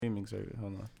streaming service.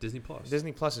 Hold on. Disney Plus.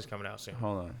 Disney Plus is coming out soon.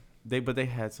 Hold on. They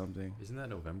had something. Isn't that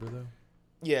November though?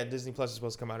 Yeah, Disney Plus is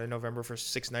supposed to come out in November for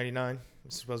 $6.99.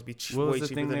 It's supposed to be What was way the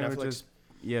cheaper thing than they were Netflix. just?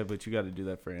 Yeah, but you got to do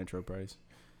that for intro price.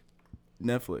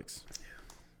 Netflix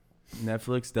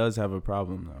does have a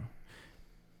problem though.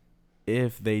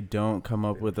 If they don't come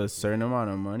up with a certain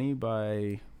amount of money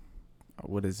by,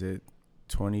 what is it,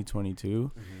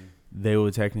 2022, they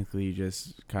will technically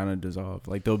just kind of dissolve.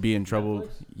 Like they'll be in trouble. Netflix?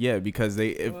 Yeah, because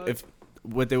if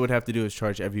what they would have to do is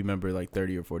charge every member like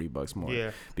 $30 or $40 more.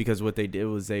 Yeah, Because what they did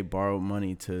was they borrowed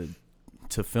money to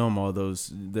film all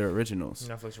their originals.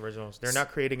 Netflix originals. They're not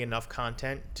creating enough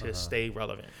content to stay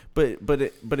relevant. But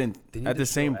at the to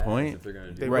same show ads point, if they're gonna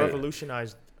do They that. Right.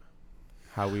 revolutionized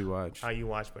how we watch. how you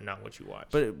watch, but not what you watch.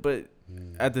 But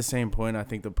at the same point, I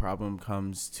think the problem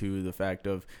comes to the fact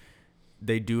of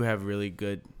they do have really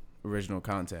good original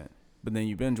content, but then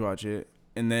you binge watch it,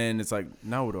 and then it's like,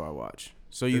 now what do I watch?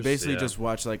 So you basically just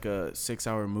watch like a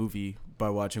 6-hour movie by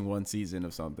watching one season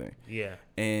of something, yeah.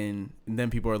 and then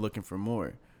people are looking for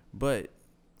more. But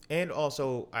And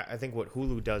also, I think what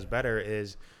Hulu does better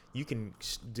is you can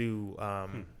do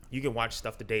you can watch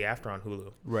stuff the day after on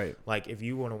Hulu. right, Like if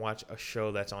you want to watch a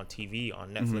show that's on TV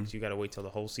on Netflix, you got to wait till the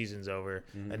whole season's over,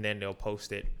 and then they'll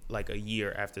post it like a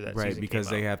year after that. right, season because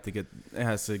came they out. it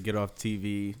has to get off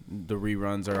TV, the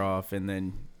reruns are off, and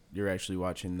then you're actually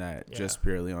watching that just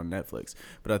purely on Netflix.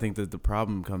 But I think that the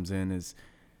problem comes in is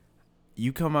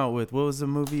you come out with, what was the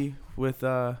movie with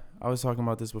I was talking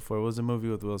about this before. What was the movie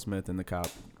with Will Smith and the cop?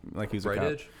 Like he was Bright a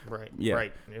cop. Edge? Right. Yeah.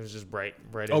 Right. It was just Bright.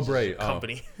 Bright. Oh, is Bright. Oh.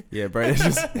 Company. Yeah, Bright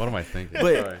Edge. What am I thinking?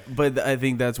 Sorry. but I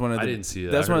think that's one of the I didn't see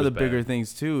that. that's I one of heard the it was bigger bad.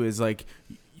 things too. Is like,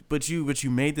 but you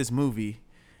made this movie,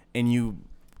 and you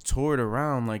tore it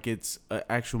around like it's an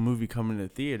actual movie coming to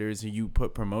theaters, and you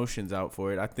put promotions out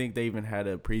for it. I think they even had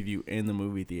a preview in the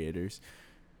movie theaters.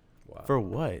 Wow. For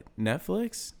what?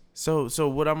 Netflix? So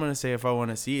what I'm gonna say if I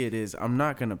want to see it is I'm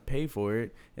not gonna pay for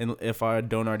it, and if I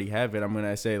don't already have it, I'm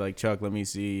gonna say like, Chuck, let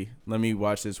me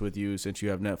watch this with you since you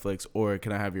have Netflix, or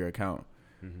can I have your account?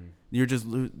 You're just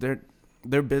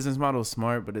their business model is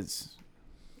smart, but it's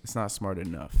not smart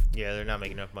enough. Yeah, they're not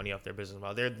making enough money off their business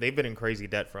model. They've been in crazy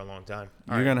debt for a long time.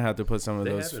 You're gonna have to put some of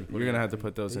They those. have been You're gonna putting- have to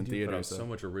put those they in do put out theaters. so though.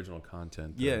 much original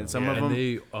content. Yeah, though. and some of and them-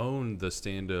 they own the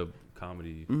stand-up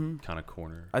comedy kind of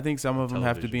corner. I think some of them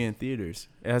have to be television. in theaters.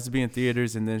 It has to be in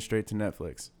theaters and then straight to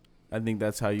Netflix. I think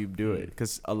that's how you do it.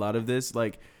 Because a lot of this,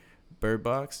 like Bird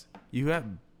Box, you have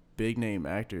big name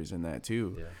actors in that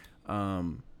too. Yeah.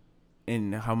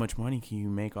 And how much money can you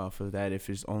make off of that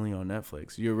if it's only on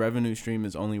Netflix? Your revenue stream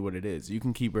is only what it is. You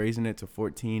can keep raising it to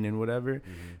 14 and whatever,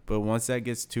 but once that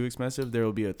gets too expensive, there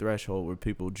will be a threshold where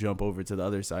people jump over to the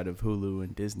other side of Hulu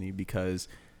and Disney, because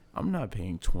I'm not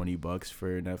paying $20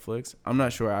 for Netflix. I'm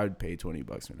not sure I would pay $20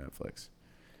 for Netflix.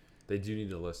 They do need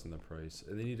to lessen the price,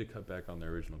 and they need to cut back on their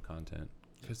original content.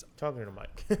 Because Talking to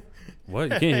Mike. what? You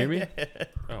can't hear me?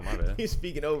 Oh, my bad. He's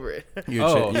speaking over it.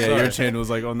 Oh, sorry. Your chin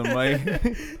was like on the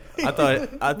mic. I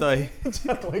thought.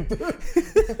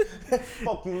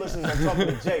 Fuck you, listen. I'm talking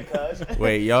to Jay, cuz.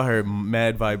 Wait, y'all heard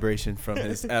mad vibration from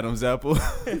his Adam's apple.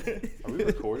 Are we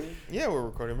recording? Yeah, we're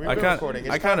recording. We've I been recording.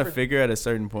 It's kind time of figure at a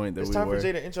certain point that It's we time were. for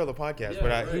Jay to intro the podcast, Yeah, but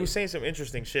right. he was saying some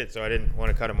interesting shit, so I didn't want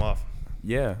to cut him off.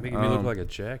 Yeah, Making me look like a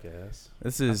jackass.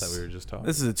 this I is thought we were just talking.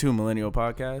 this is a Two Millennial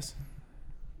podcast,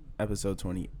 episode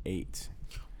 28.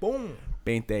 Boom.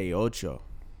 28.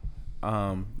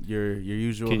 Your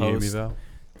usual Can you hear me, host. Val?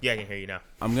 Yeah, I can hear you now.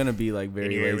 I'm gonna be like Can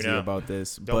very you hear me lazy now? about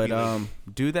this, Don't be but lazy.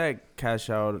 do that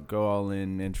cash out, go all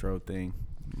in intro thing.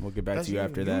 We'll get back That's to you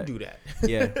after that. You do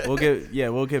that.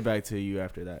 We'll get back to you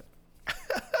after that.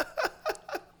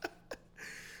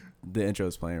 The intro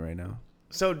is playing right now.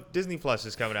 So Disney Plus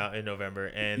is coming out in November,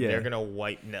 and Yeah. they're gonna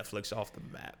wipe Netflix off the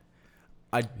map.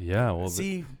 Yeah, well,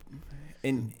 See,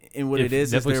 and what If it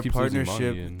is Netflix their keeps losing money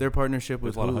partnership. and Their partnership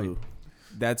with there's a lot of Hulu.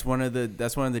 That's one of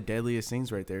the deadliest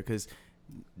things right there, because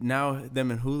now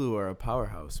them and Hulu are a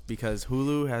powerhouse, because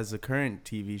Hulu has the current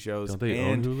TV shows. don't they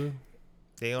and own Hulu?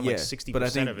 They own yeah, like 60% but I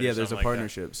think of it. yeah, or there's a something like that.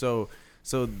 partnership.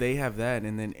 So they have that,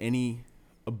 and then any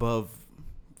above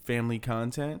family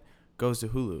content goes to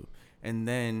Hulu, and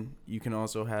then you can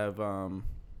also have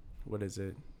what is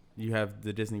it? You have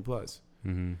the Disney Plus.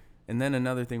 Mm-hmm. And then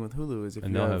another thing with Hulu is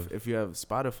And they'll have- if you have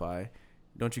Spotify,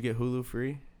 don't you get Hulu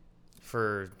free?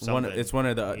 For something. It's one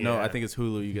of the no, I Yeah. think it's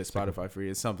Hulu. You get Spotify free.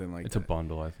 It's something like It's a that.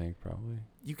 bundle, I think, probably.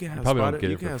 You can have probably don't get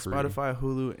you it can for have free. Spotify,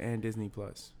 Hulu, and Disney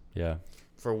Plus, Yeah.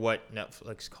 For what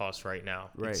Netflix costs right now,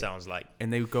 Right. it sounds like.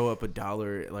 and they go up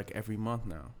 $1 like every month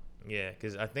now. Yeah,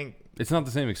 because I think It's not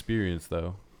the same experience,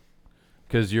 though,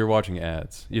 because you're watching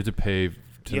ads. You have to pay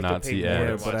to You have to not pay see more Yeah,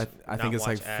 to ads. but watch- I not think it's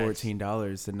like watch ads.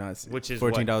 $14 to not see, Which is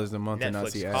 $14 a month to not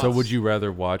Netflix see ads. costs. So would you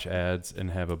rather watch ads and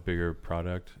have a bigger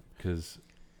product? Because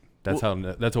that's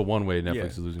that's a one way Netflix Yeah.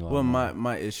 is losing a lot. Well, of money.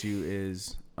 my issue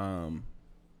is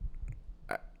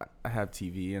I have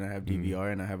TV and I have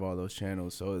DVR and I have all those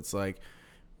channels, so it's like,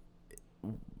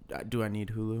 do I need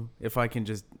Hulu? If I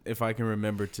can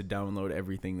remember to download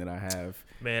everything that I have.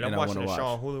 Man, and I'm I watching wanna a show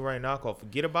on Hulu right now called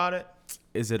Forget About It.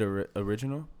 Is it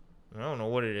original? I don't know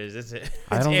what it is. It's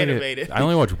I don't think animated. I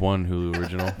only watch one Hulu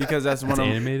original. Because that's one It's of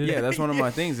animated? Yeah, that's one of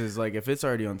my things. Is like if it's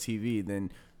already on TV,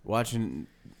 then watching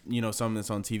something that's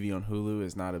on TV on Hulu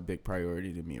is not a big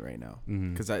priority to me right now.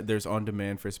 Mhm. Because there's on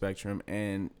demand for Spectrum,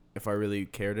 and if I really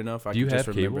cared enough, I Do you could just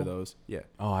have remember cable? those. Yeah.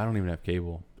 Oh, I don't even have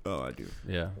cable. Oh, I do.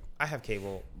 Yeah. I have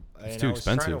cable. It's and too I was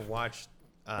trying expensive. to watch.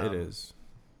 It is.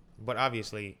 But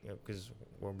obviously, because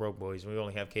we're broke boys, we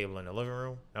only have cable in the living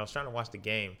room. And I was trying to watch the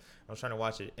game. I was trying to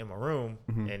watch it in my room,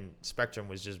 and Spectrum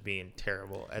was just being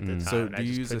terrible at the time. So and I do you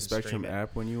just use the couldn't stream Spectrum it.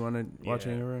 app when you want to watch it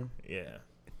in Yeah. your room? Yeah.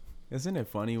 Isn't it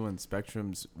funny when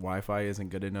Spectrum's Wi-Fi isn't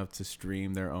good enough to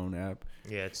stream their own app?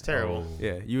 Yeah, it's terrible. Oh.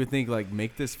 Yeah, you would think like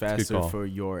make this a good faster call. for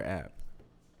your app.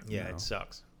 Yeah, No. it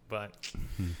sucks. But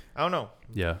I don't know.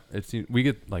 Yeah. We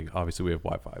get obviously we have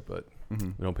Wi-Fi, but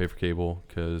Mm-hmm. we don't pay for cable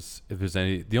because if there's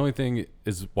the only thing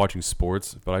is watching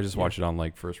sports, but I just watch it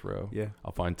on first row. Yeah.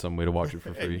 I'll find some way to watch it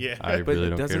for free. Yeah. I But really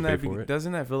don't care doesn't to pay that for it.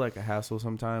 doesn't that feel like a hassle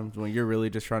sometimes when you're really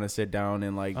just trying to sit down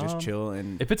and just Um, chill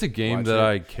and If it's a game watch that it?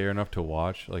 I care enough to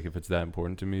watch, if it's that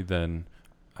important to me, then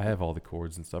I have all the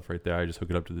cords and stuff right there. I just hook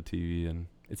it up to the TV and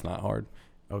it's not hard.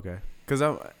 okay, because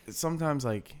I sometimes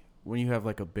when you have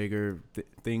a bigger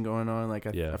thing going on,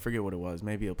 Yeah. I forget what it was,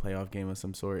 maybe a playoff game of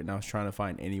some sort, and I was trying to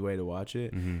find any way to watch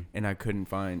it, and I couldn't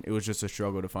find. It was just a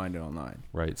struggle to find it online.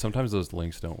 Right. Sometimes those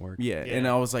links don't work. Yeah, and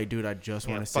Yeah. I was like, dude, I just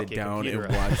Yeah, want to fuck sit your down and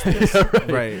computer up. watch this.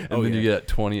 Right. And Oh, then yeah. you get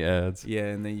 20 ads. Yeah,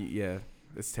 and then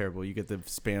it's terrible. You get the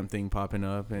spam thing popping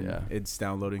up, and Yeah. it's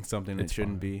downloading something It's it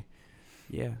shouldn't fine. be.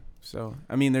 Yeah. So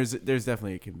I mean, there's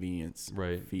definitely a convenience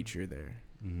Right. feature there.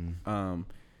 Mhm.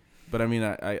 But I mean,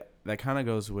 I that kind of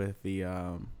goes with the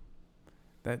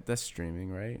that's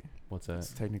streaming, right? What's It's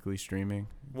that? technically streaming.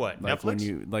 What, Like when Netflix?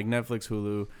 you Netflix,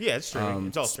 Hulu. Yeah, it's streaming.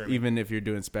 It's all streaming. Even if you're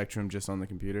doing Spectrum just on the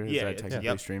computer, is Yeah, that it's- technically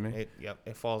yep. streaming?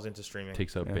 It falls into streaming.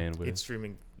 Takes up Yeah. bandwidth. It's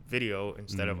streaming video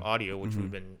instead of Mhm. audio, which Mhm.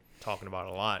 we've been talking about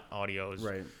a lot. Audio is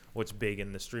Right. what's big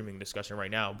in the streaming discussion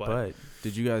right now. But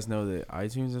did you guys know that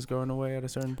iTunes is going away at a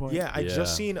certain point? yeah, I Yeah.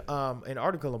 just seen an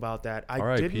article about that. I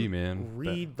R.I.P., didn't man.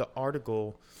 read the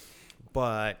article,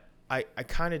 but I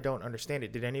kind of don't understand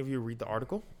it. Did any of you read the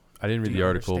article? I didn't read Do the you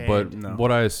article, but understand? No.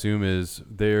 what I assume is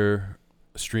their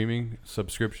streaming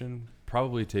subscription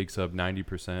probably takes up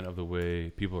 90% of the way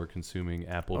people are consuming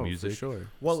Apple Oh, Music. for sure.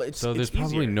 Well, it's So there's it's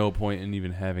probably easier. no point in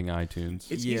even having iTunes.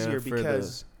 It's Yeah, easier for the-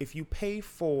 because if you pay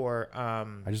for I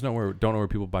just don't know where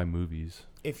people buy movies.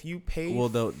 if you pay Well,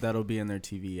 that'll be in their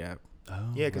TV app.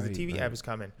 Oh, yeah, because right, the TV right. app is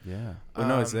coming. Yeah. Oh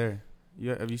no, it's Um, there.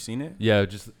 Have you seen it? Yeah,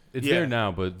 it's Yeah. there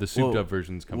now, but the souped Well, up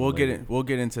version's coming. We'll later. We'll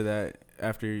get into that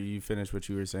after you finish what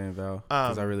you were saying, Val,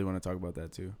 because I Um, really want to talk about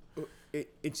that too.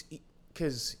 It's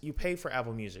because you pay for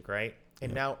Apple Music, right?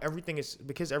 And Yeah. now everything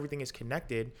is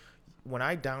connected. When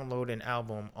I download an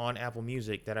album on Apple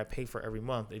Music that I pay for every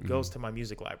month, it goes to my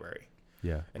music library.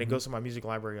 Yeah. And it goes to my music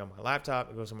library on my laptop.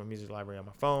 It goes to my music library on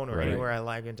my phone or Right. anywhere I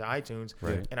llag into iTunes.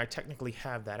 Right. And I technically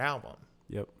have that album.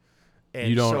 Yep. And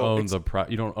You don't so own it's-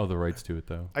 you don't own the rights to it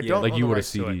though. I Yeah. don't Like own you the would a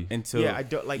rights to it. CD. Until Yeah, I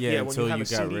don't like. yeah, Yeah, when until you have you a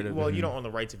got CD, rid of well, it. you don't own the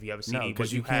rights if you have a CD, No, but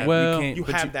because you you can't. have Well- you can't. you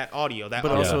but have that audio. That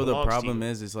But audio also the belongs to problem you.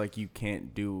 is like you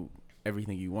can't do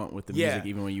everything you want with the Yeah. music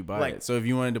even when you buy Like- it. So if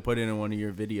you wanted to put it in one of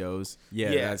your videos, yeah.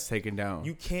 that's taken down.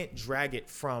 You can't drag it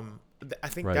from. I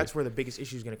think Right. that's where the biggest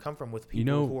issue is going to come from with people You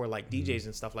know- who are like DJs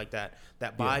and stuff like that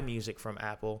buy Yeah. music from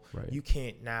Apple. Right. You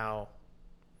can't now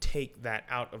take that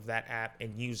out of that app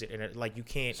and use it, and you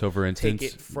can't So for take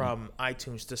instance, it from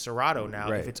iTunes to Serato now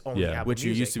Right. if it's only Yeah. Apple Which you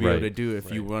Music. used to be able Right. to do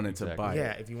if you Right. wanted to Exactly. buy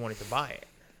yeah, it. if you wanted to buy it.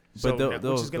 But So they'll- which is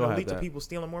they'll going to have lead to that. people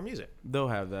stealing more music. They'll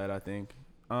have that, I think.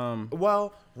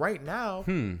 Well, right now,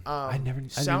 I didn't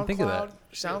think of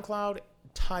that. SoundCloud,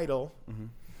 Tidal, Mm-hmm.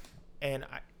 and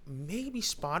maybe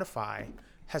Spotify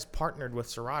has partnered with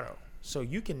Serato, so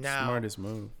you can now. Smartest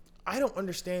move. I don't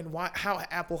understand how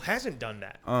Apple hasn't done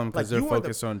that. Because they're you are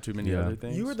focused on too many Yeah. other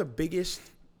things. You are the biggest,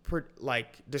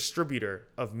 distributor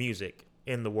of music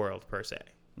in the world per se.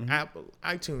 Mm-hmm. Apple,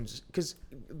 iTunes, because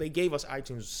they gave us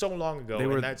iTunes so long ago, They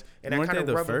were- and that weren't kind they of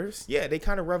the first? Yeah, they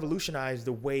kind of revolutionized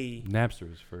the way. Napster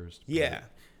was first. Yeah,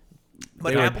 But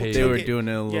they were, Apple they took were it- doing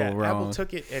it a little yeah, wrong. Apple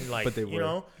took it and like But they you were.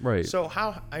 know, Right. So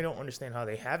how I don't understand how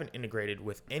they haven't integrated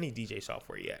with any DJ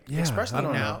software yet, Yeah, especially I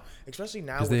don't now, know. especially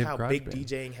now 'Cause they with have how big GarageBand.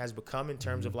 DJing has become in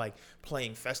terms of like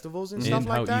playing festivals and And stuff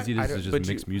how like that. easy it I is to don't- just but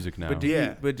mix you- music now. But do Yeah.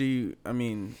 you? But do you? I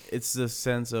mean, it's the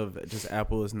sense of just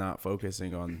Apple is not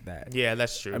focusing on that. yeah,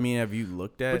 that's true. I mean, have you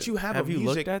looked at? But you have a you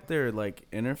music- looked at their like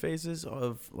interfaces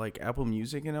of like Apple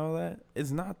Music and all that?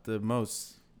 It's not the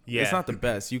most. yeah, It's not the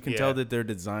best. You can Yeah. tell that their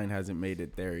design hasn't made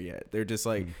it there yet. They're just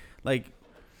like,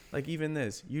 like even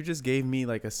this. You just gave me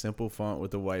like a simple font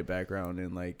with a white background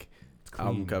and like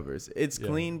album clean. covers. It's Yeah.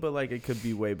 clean, but like it could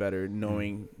be way better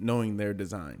knowing their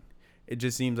design. It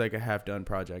just seems like a half-done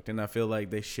project, and I feel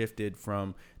like they shifted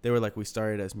from. They were like, we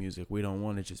started as music. We don't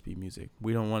want to just be music.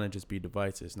 We don't want to just be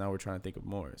devices. Now we're trying to think of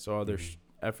more. So all their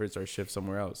efforts are shift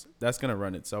somewhere else. That's gonna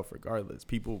run itself regardless.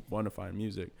 People want to find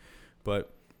music,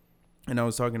 but. And I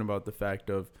was talking about the fact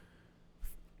of,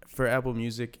 for Apple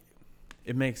Music,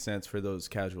 it makes sense for those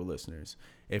casual listeners.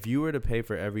 If you were to pay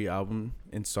for every album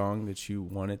and song that you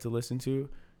wanted to listen to,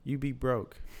 you'd be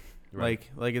broke. Right.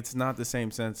 Like it's not the same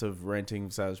sense of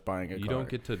renting slash buying a You car. don't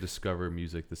get to discover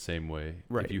music the same way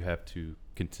Right. if you have to Yeah.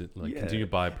 continue to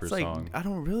buy per It's like, song. I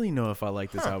don't really know if I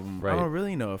like this Huh. album. Right. I don't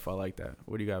really know if I like that.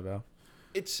 What do you got, Val?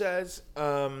 it says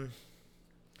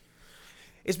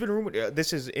it's been rumored.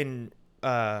 This is in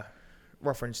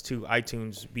reference to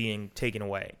iTunes being taken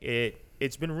away.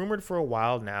 It's been rumored for a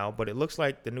while now, but it looks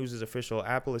like the news is official.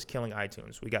 Apple is killing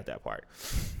iTunes. We got that part.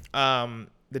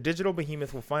 The digital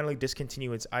behemoth will finally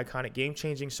discontinue its iconic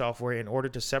game-changing software in order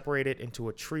to separate it into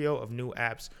a trio of new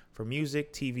apps for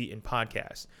music, TV, and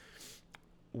podcasts.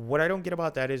 What I don't get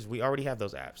about that is we already have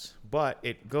those apps, but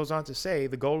it goes on to say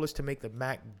the goal is to make the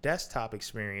Mac desktop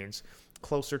experience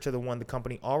closer to the one the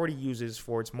company already uses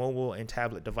for its mobile and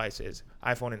tablet devices,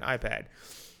 iPhone and iPad.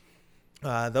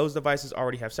 Those devices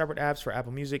already have separate apps for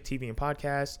Apple Music, TV, and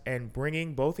podcasts, and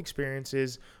bringing both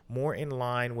experiences more in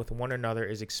line with one another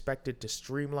is expected to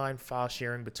streamline file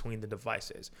sharing between the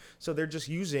devices. So they're just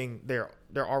using their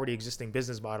already existing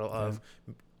business model of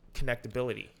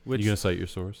connectability. You gonna cite your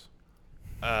source?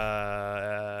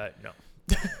 No.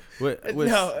 What,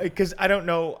 No, because I don't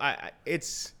know. I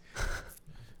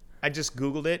just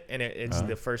Googled it, and it's Uh-huh.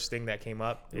 the first thing that came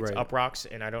up. It's Right. Uproxx,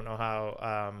 and I don't know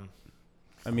how.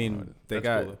 I mean, they That's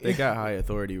got cool. they got high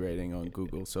authority rating on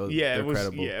Google, so Yeah, they're it was.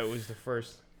 credible. Yeah, it was the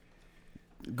first.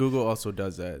 Google also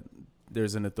does that.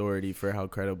 There's an authority for how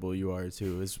credible you are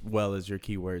too, as well as your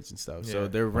keywords and stuff. So Yeah.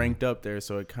 they're ranked up there.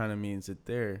 So it kind of means that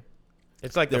they're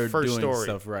It's like they're the first doing story.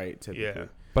 stuff right. Typically. Yeah.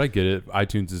 But I get it.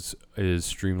 iTunes is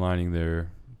streamlining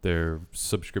their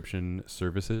subscription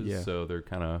services. Yeah. So they're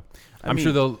kind of. I I'm mean-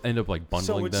 sure they'll end up like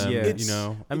bundling it's, them. yeah. You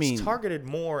know. I mean- it's targeted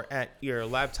more at your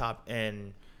laptop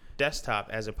and desktop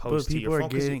as But opposed to people your are phone.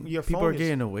 'Cause getting your people phone are is-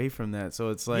 getting away from that. So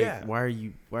it's like, Yeah. why are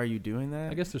you doing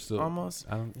that? I guess they're still almost.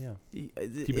 I don't. Yeah.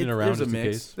 Keeping it around there's a just in mix.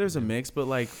 case. There's a Yeah. mix, but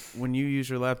like when you use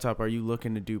your laptop, are you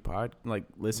looking to do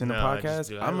listen No, to I just podcasts?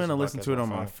 do- I I'm listen gonna to listen podcasts to it on on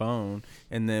my my phone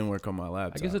and then work on my I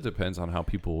laptop. guess it depends on how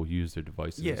people use their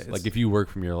devices. Yeah, it's- Like if you work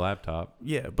from your laptop,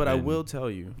 Yeah, but I then will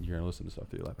tell you. you're gonna listen to stuff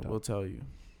through your I laptop. will tell you.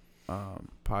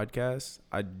 Podcasts,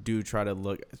 I do try to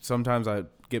look. Sometimes I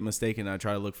get mistaken. I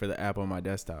try to look for the app on my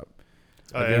desktop.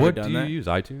 Oh, Have yeah. you ever What done do you that? use?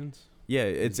 iTunes? Yeah,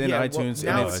 it's in Yeah, well, iTunes.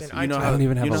 now and it's it's in you know iTunes. how, I don't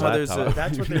even have you know a how there's laptop.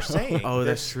 That's what they're saying. Oh,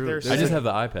 that's true. There's- There's I just a- have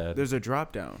the iPad. there's a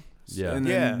drop down. Yeah. And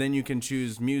Yeah. then you can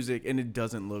choose music, and it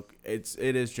doesn't look. It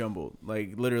is jumbled.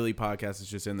 Like literally, podcast is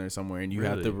just in there somewhere, and you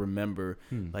have to Really? remember,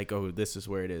 Hmm. like, oh, this is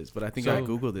where it is. But I think So I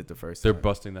googled it the first They're time,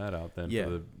 busting that out then Yeah. for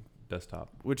the desktop,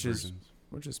 which is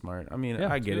versions. smart. I mean,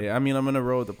 Yeah, I it's get good. it. I mean, I'm gonna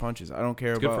roll with the punches. I don't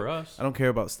care It's good about. for us. I don't care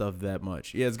about stuff that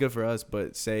much. Yeah, it's good for us,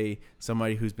 but say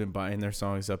somebody who's been buying their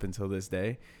songs up until this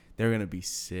day, they're gonna be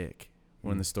sick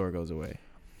when the store goes away.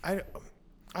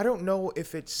 I don't know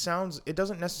if it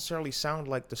doesn't necessarily sound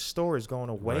like the store is going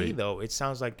away Right. though. It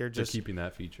sounds like they're They're just keeping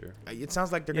that feature. it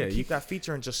sounds like they're Yeah, gonna you keep that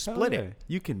feature and just split it.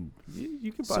 You can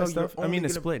buy So you're stuff. I only mean,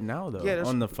 it's gonna- split now though. Yeah, there's-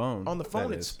 on the phone. On the phone,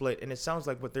 that it's is. split, and it sounds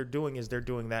like what they're doing is they're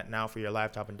doing that now for your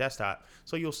laptop and desktop.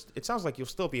 So it sounds like you'll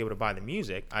still be able to buy the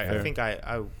music. I Fair. think I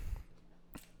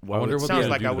Why wonder would- what sounds they're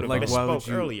like gonna I do would with have the phone.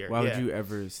 misspoke earlier. Why yeah. would you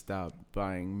ever stop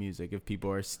buying music if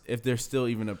people are if there's still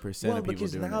even a percent Well, of people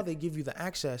because doing now it? they give you the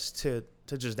access to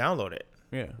just download it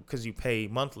Yeah. because you pay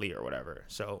monthly or whatever.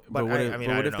 So, But but what I if, mean,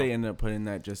 but I what don't if know. they end up putting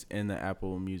that just in the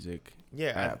Apple Music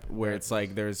app where it's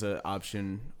like there's an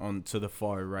option on to the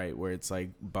far right where it's like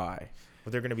buy.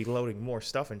 But they're going to be loading more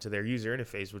stuff into their user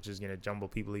interface, which is going to jumble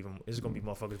people even. It's going to be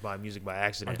motherfuckers buying music by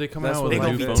accident. Aren't they coming That's out what with they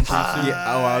a new gonna phone be feature? Yeah.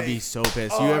 Oh, I'll be so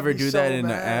pissed. You I'd ever be do so that in the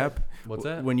mad. app? What's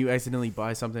that? When you accidentally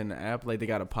buy something in the app, like they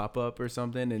got a pop up or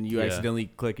something, and you Yeah. accidentally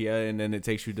click and then it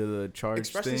takes you to the charge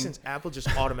Especially thing. since Apple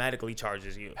just automatically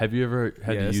charges you. Have you ever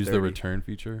had Yeah, to it's use the dirty. return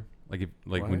feature? Like,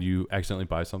 when What? you accidentally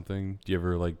buy something, do you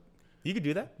ever like? You could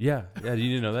do that? Yeah, you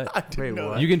didn't know that. I didn't Wait, know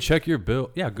what? that. You can check your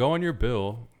bill. Yeah, go on your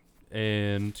bill,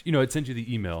 and it sends you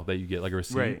the email that you get, like a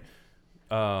receipt. Right.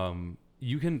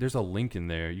 You can. There's a link in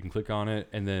there. You can click on it,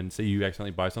 and then say you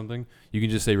accidentally buy something. You can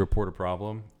just say report a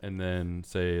problem, and then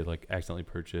say like accidentally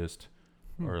purchased,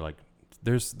 or like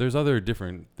there's other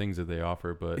different things that they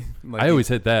offer. But Like I always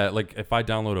hit that. Like if I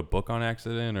download a book on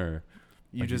accident, or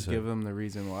you like you just said. give them the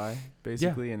reason why,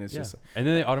 basically, and it's just. and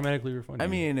then they automatically refund I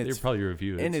you. mean, they it's- probably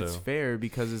review it. And so. it's fair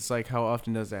because it's like, how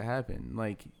often does that happen?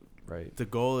 Like, Right. the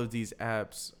goal of these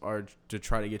apps are to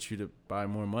try to get you to buy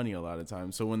more money a lot of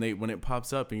times. So when it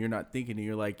pops up and you're not thinking,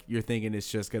 and you're thinking it's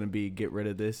just gonna be get rid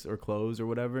of this or close or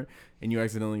whatever, and you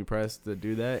accidentally press to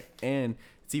do that. And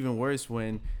it's even worse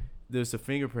when there's a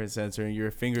fingerprint sensor and your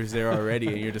finger's there already,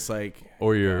 and you're just like,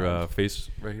 Or your face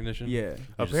recognition. yeah, You just-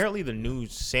 Apparently, the new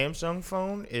Samsung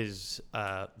phone is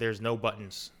there's no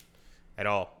buttons at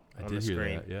all I on did the hear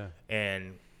screen, that. Yeah.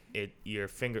 and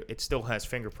it still has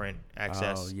fingerprint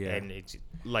access. Oh, yeah. And it's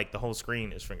like the whole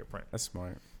screen is fingerprint. that's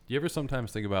smart. Do you ever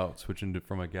sometimes think about switching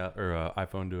from a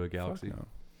iPhone to a Galaxy? Fuck no.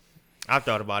 I've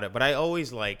thought about it, but I always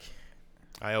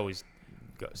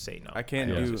say no. I can't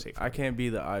Yeah. do. Say I can't be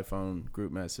the iPhone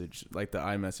group message, like the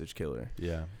iMessage killer.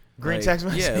 Yeah. green Like, text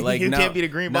message. Yeah, like you now, can't be the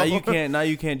green now bubble. you can't. Now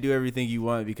you can't do everything you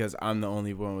want because I'm the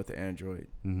only one with the Android.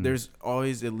 Mhm. There's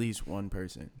always at least one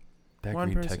person. that one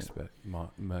green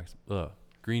person.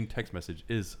 green text message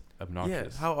is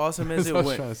obnoxious. Yeah, how awesome is That's it what I was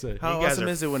when? trying to say. How You guys awesome are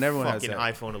is it when everyone has fucking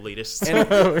that? iPhone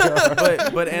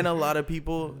elitists. And a lot of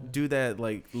people do that,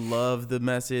 like love the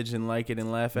message and like it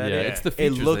and laugh at Yeah, it. it's the It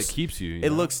features looks- that keeps you.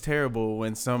 It looks terrible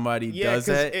when somebody does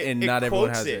 'cause that and not everyone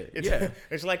quotes has it. It's, Yeah,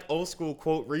 it's like old school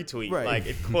quote retweet. Right. Like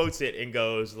it quotes it and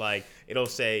goes like it'll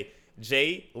say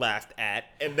Jay laughed at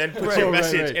and then put Right, your right,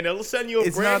 message right. and it'll send you a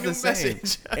it's brand not new the same.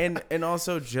 message. and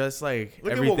also just like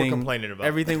Look at everything what we're complaining about.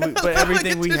 Everything, but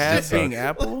everything we this have shit. being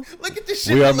Apple. Look at this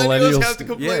shit We are millennials millennials. have to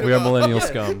complain Yeah, about. we are millennial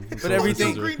scum. But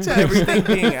everything, Green text. everything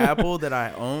being Apple that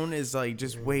I own is like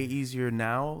just way easier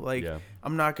now. Like Yeah.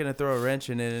 I'm not gonna throw a wrench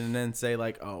in it and then say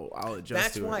like, oh, I'll adjust.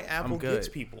 That's to why it. Apple I'm good. gets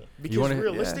people because wanna-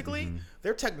 realistically, Mhm.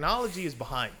 their technology is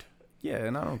behind. Yeah,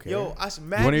 and I don't care. Yo, I mad You want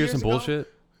to hear years some ago-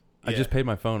 bullshit? I Yeah. just paid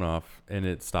my phone off and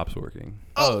it stops working.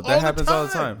 Oh, that happens all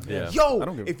the time. Yeah. Yo, I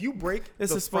don't give- if you break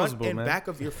It's the front disposable, and man. back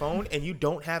of your phone and you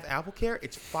don't have Apple Care,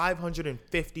 it's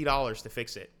 $550 to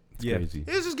fix it. It's Yeah. crazy.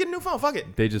 It's just get a new phone. Fuck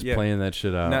it. They just Yeah. playing that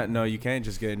shit out. No, you can't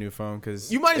just get a new phone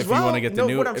because You might as if well. You want to get the No,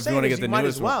 new, what I'm if you saying want to is get the you might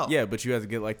newest as well. one, yeah, but you have to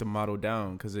get like the model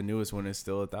down because the newest one is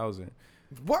still 1,000.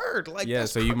 Word. Like Yeah,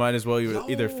 that's so you might as well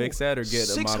either Yo, fix that or get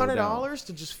a model down. $600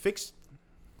 to just fix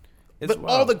It's but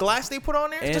all wild. the glass they put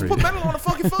on there. And- Just put metal on the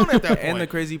fucking phone at that point. And the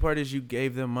crazy part is you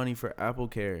gave them money for Apple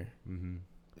Care. Mm-hmm.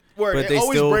 Word. but It they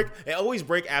always still- break. It always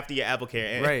break after your Apple Care.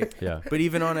 ends. Right. Yeah. But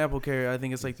even on Apple Care, I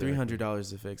think it's like Exactly. $300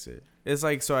 to fix it. It's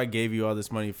like, so I gave you all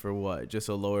this money for what? Just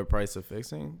a lower price of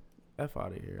fixing? F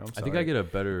out of here. I'm sorry. I think I get a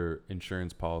better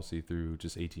insurance policy through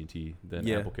just AT&T than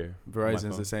Yeah. Apple Care. on my Verizon's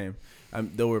phone. the same.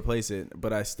 They'll replace it,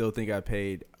 but I still think I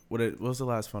paid. What was the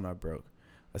last phone I broke?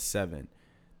 A 7.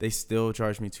 They still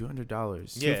charged me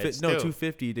 $200. Yeah, it's still-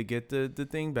 $250 to get the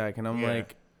thing back, and I'm Yeah.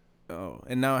 like, oh.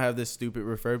 And now I have this stupid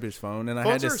refurbished phone, and I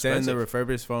Phones had to are send the expensive.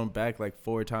 refurbished phone back like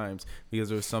 4 times because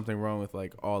there was something wrong with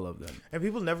like all of them. And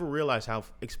people never realize how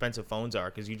expensive phones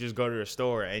are because you just go to the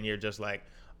store and you're just like,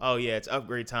 oh yeah, it's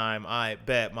upgrade time. I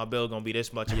bet my bill gonna be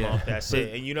this much a Yeah. month. That's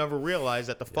it. And you never realize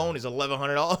that the phone is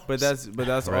 $1,100. But that's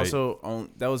Right. also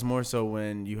that was more so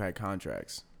when you had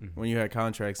contracts. Mhm. When you had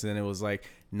contracts, then it was like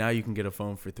now you can get a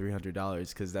phone for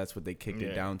 $300 because that's what they kicked Yeah.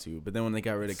 it down to. But then when they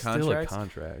got rid of Still a contracts,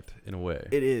 contract in a way.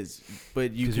 it is.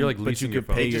 But you 'Cause can, you're, like, but you leasing your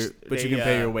can pay phone. your, They but just- you can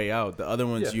pay your yeah. way out. The other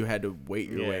ones Yeah. you had to wait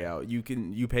your way Yeah. out. You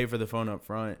pay for the phone up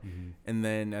front, Mhm. and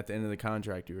then at the end of the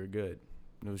contract you were good.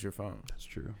 It was your phone. That's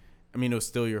true. I mean, it was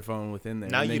still your phone within there.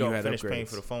 now and then you don't had finish paying upgrades.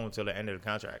 for the phone until the end of the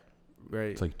contract.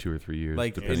 right. It's like 2 or 3 years,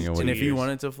 Like, depending on and what if it you is.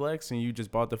 wanted to flex and you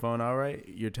just bought the phone outright,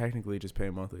 you're technically just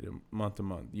paying month to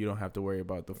month. You don't have to worry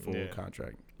about the full Yeah.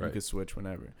 contract. You Right. could switch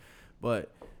whenever.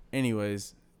 But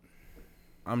anyways,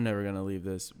 I'm never gonna leave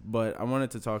this. But I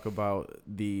wanted to talk about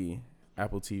the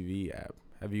Apple TV app.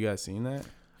 Have you guys seen that?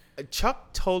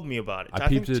 Chuck told me about it. I I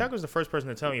think peeped it. Chuck was the first person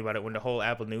to tell me about it when the whole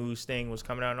Apple News thing was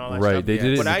coming out and all that Right, stuff. they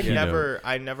did it But in the I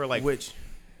keynote. never like Which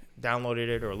downloaded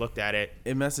it or looked at it.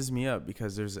 it messes me up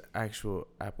because there's actual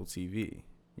Apple TV,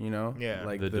 you know? Yeah.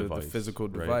 Like The the device, physical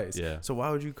right? device. Yeah. So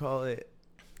why would you call it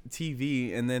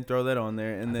TV and then throw that on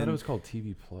there and I then thought it was called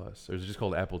TV Plus, or is it just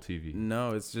called Apple TV?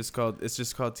 no, it's just called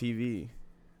TV.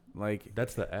 Like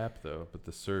That's the app though, but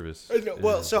the service.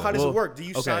 Well, is, so how does Well, it work? Do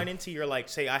you okay. sign into your like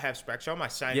say I have Spectrum? I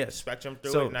sign into Yes. Spectrum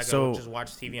through So- it and I go so just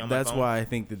watch TV on my that's phone. why I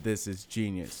think that this is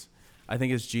genius. I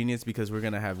think it's genius because we're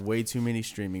gonna have way too many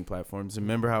streaming platforms.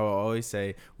 Remember how I always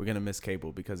say we're gonna miss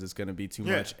cable because it's gonna be too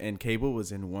Yeah. much, and cable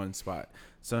was in one spot.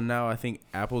 So now I think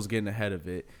Apple's getting ahead of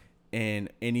it, and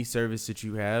any service that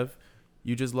you have,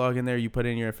 you just log in there, you put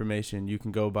in your information, you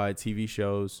can go buy TV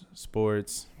shows,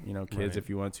 sports, you know, kids Right. if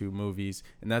you want to, movies,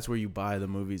 and that's where you buy the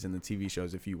movies and the TV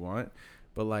shows if you want.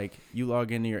 But like you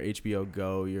log into your HBO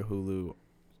Go, your Hulu,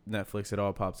 Netflix, it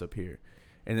all pops up here,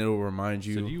 and it'll remind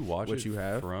you So do you watch what it you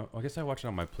have. From, I guess I watch it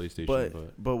on my PlayStation,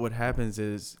 But what happens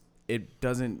is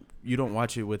you don't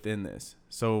watch it within this.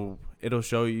 So it'll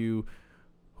show you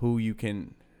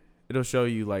it'll show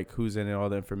you like who's in it, all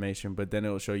the information, but then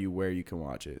it'll show you where you can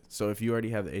watch it. So if you already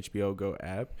have the HBO Go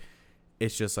app,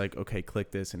 it's just like, okay,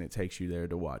 click this and it takes you there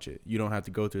to watch it. You don't have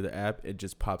to go through the app. It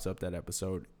just pops up that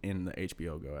episode in the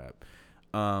HBO Go app.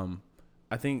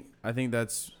 I think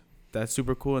that's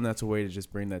super cool, and that's a way to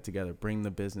just bring that together, bring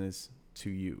the business to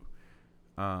you.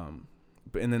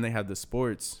 And then they have the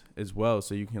sports as well,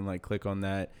 so you can like click on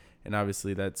that, and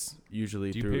obviously that's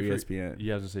usually Do you through pay for- ESPN.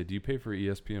 yeah, I was gonna say, do you pay for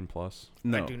ESPN Plus?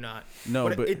 No, I do not. no,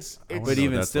 but it's I wanna but know what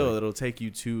even that's still, like. it'll take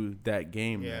you to that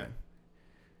game. Yeah. man.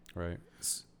 Right.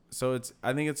 So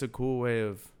I think it's a cool way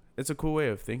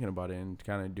of thinking about it and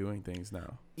kind of doing things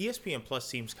now. ESPN Plus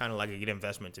seems kind of like a good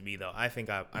investment to me though. I think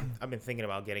I've been thinking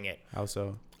about getting it How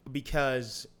so?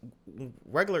 because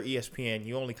regular ESPN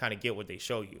you only kind of get what they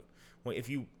show you. Well, if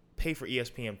you pay for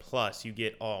ESPN Plus, you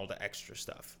get all the extra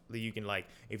stuff that you can like.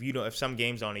 If some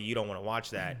games on it you don't want to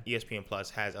watch that, ESPN Plus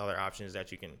has other options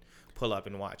that you can pull up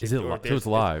and watch. Is If- it or so there's- it's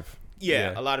live?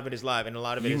 Yeah, a lot of it is live, and a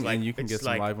lot of it is like and you can it's get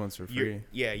some like live ones for free.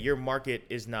 your market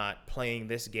is not playing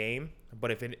this game,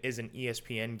 but if it is an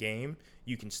ESPN game,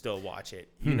 you can still watch it.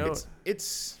 You know,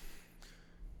 it's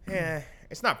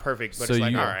it's not perfect, but So it's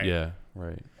like you, all right. yeah,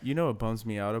 right. You know what bums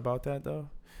me out about that though?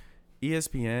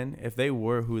 ESPN, if they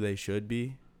were who they should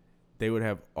be, they would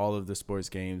have all of the sports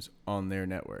games on their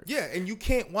network. Yeah, and you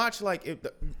can't watch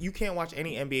you can't watch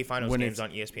any NBA Finals games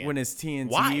on E ESPN. When it's TNT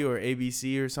Why? or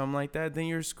ABC or something like that, then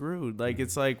you're screwed. Like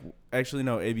it's like actually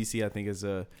no, ABC I think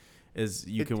is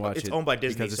you can watch it. It's owned by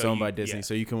Disney, because it's so owned you- by Disney, yeah.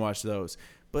 so you can watch those.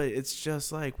 But it's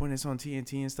just like when it's on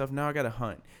TNT and stuff. Now I got to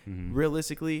hunt. Mm-hmm.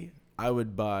 Realistically, I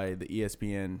would buy the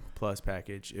ESPN Plus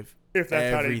package if that's how they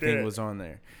did everything it. was on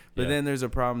there. But Yeah. then there's a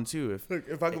problem too Look,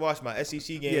 if I could watch my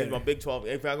SEC games, Yeah. my Big 12,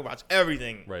 if I could watch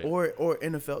everything. Right. or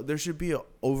NFL. There should be an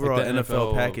overall the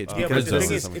NFL NFL, package yeah, Yeah, because but the Red thing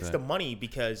Zone or is, something it's like the that. money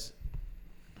because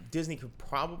Disney could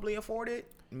probably afford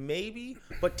it, maybe.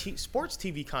 But sports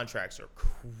TV contracts are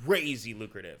crazy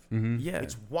lucrative. yeah,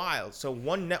 It's wild. So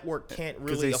one network can't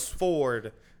really they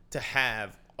afford to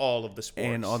have all of the sports.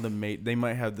 and all the they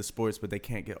might have the sports, but they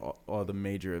can't get all the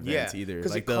major events either,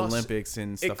 'cause like it the costs- Olympics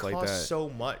and it stuff like costs that. so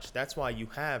much. That's why you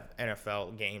have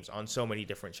NFL games on so many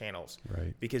different channels.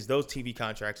 Right. Because those TV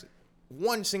contracts,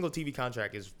 one single TV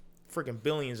contract is freaking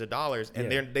billions of dollars,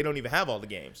 and Yeah. they don't even have all the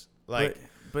games. Like,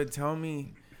 but tell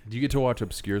me, Do you get to watch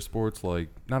obscure sports, like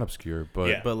not obscure, but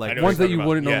yeah, but, like, I know ones what that you're you talking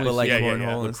wouldn't about. normally but like yeah, yeah,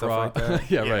 cornhole yeah. and stuff like that.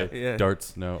 yeah, Yeah. right. Yeah.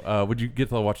 Darts, no. Would you get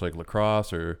to watch like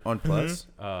lacrosse or On Plus,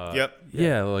 Yep.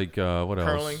 yeah, like what else?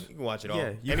 Curling, you can watch it all.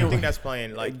 Yeah, you Anything can- that's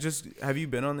playing, like like just have you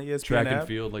been on the ESPN Track app? and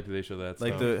field, like do they show that?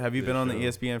 Like stuff? have you Do been they on the show-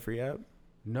 ESPN free app?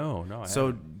 No, I So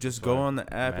haven't. just That's go why on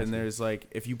the app I'm and there's like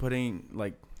if you put in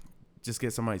like just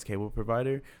get somebody's cable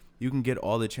provider, you can get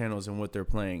all the channels and what they're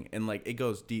playing, and like it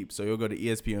goes deep. So you'll go to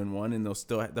ESPN1 and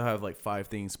they'll have like 5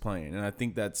 things playing, and I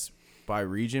think that's by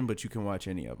region, but you can watch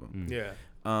any of them. yeah.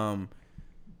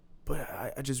 But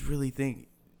I just really think,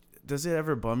 does it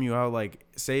ever bum you out? Like,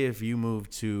 say if you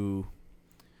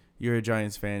you're a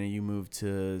Giants fan and you move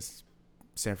to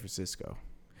San Francisco,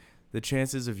 the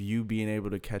chances of you being able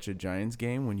to catch a Giants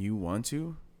game when you want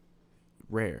to,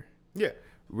 rare. Yeah.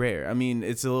 Rare. I mean,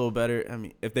 it's a little better. I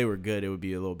mean, if they were good, it would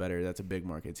be a little better. That's a big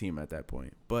market team at that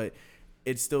point. But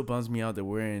it still bums me out that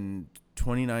we're in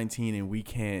 2019 and we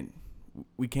can't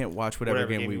watch whatever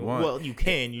game we you want. Well, you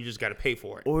can. You just got to pay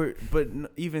for it. But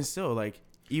even still, like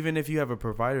even if you have a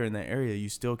provider in that area, you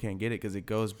still can't get it because it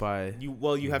goes by.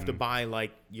 You have to buy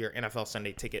like your NFL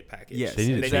Sunday ticket package. Yes, They need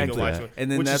to and then you change can watch that. it,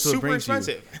 And then which that's is what super brings you.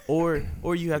 expensive.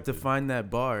 Or you have to find that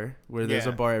bar where there's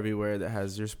Yeah. a bar everywhere that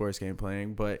has your sports game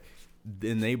playing, but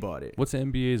then they bought it. What's the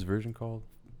NBA's version called?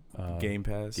 Game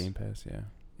Pass. Game Pass, yeah.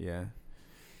 Yeah,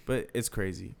 but it's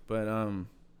crazy. But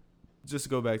just to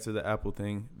go back to the Apple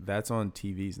thing, that's on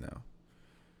TVs now.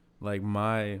 Like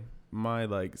my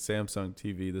like Samsung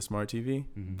TV, the smart TV,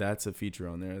 Mhm. that's a feature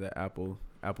on there. The Apple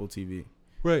TV.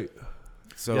 Right.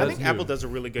 So Yeah, I that's think Apple new. does a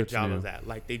really good That's job new. of that.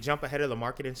 Like they jump ahead of the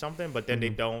market in something, but then they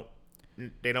don't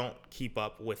keep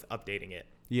up with updating it.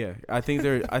 yeah, I think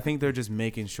they're just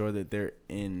making sure that they're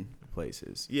in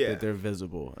places. Yeah. That they're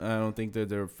visible. I don't think that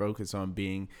they're focused on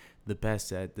being the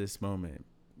best at this moment.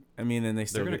 I mean, and they They're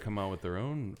still gonna come out with their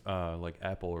own like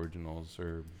Apple originals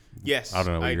or Yes, I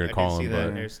don't know what you're gonna call see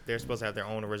them, that. but- They're supposed to have their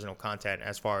own original content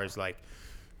as far as like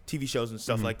TV shows and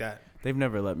stuff Mhm. like that. they've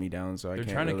never let me down, so I they're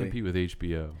can't trying to really, compete with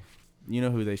HBO You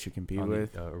know who they should compete on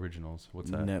with? the originals.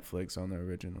 What's that? Netflix on the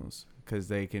originals, because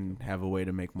they can have a way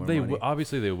to make more They money.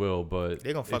 obviously they will, but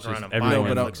They're gonna fuck it's around just and buy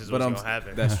everyone- No, but Netflix is what's gonna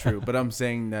happen. That's true. But I'm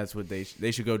saying that's what they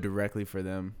should go directly for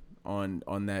them on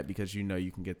that, because you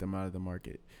can get them out of the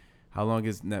market. How long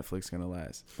is Netflix gonna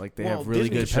last? Like they Well, have really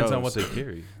Disney good depends shows. on what they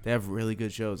carry. They have really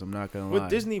good shows. I'm not gonna With lie.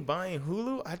 Disney buying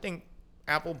Hulu, I think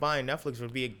Apple buying Netflix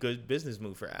would be a good business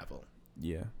move for Apple.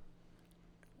 Yeah.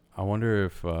 I wonder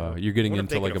if you're getting Wonder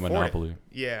if into they like a can afford it. monopoly.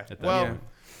 Yeah. At that Well, point.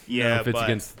 yeah, if it's but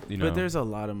against But there's a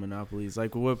lot of monopolies.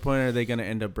 Like, at what point are they gonna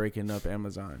end up breaking up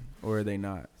Amazon, or are they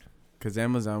not? Because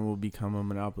Amazon will become a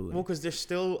monopoly. well, because they're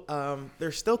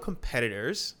still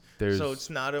competitors, there's so it's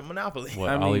not a monopoly. what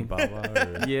I mean-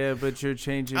 Alibaba. Or, yeah, but you're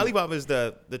changing. Alibaba is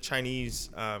the Chinese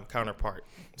counterpart.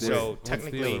 So What's the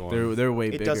technically, other one? They're way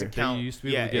it bigger. doesn't They count. used to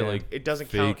be yeah, able to get like it doesn't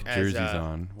fake count jerseys as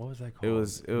on. What was that It called?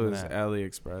 was That?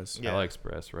 AliExpress. Yeah.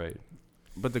 AliExpress, right?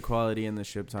 But the quality and the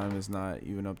ship time is not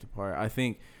even up to par. I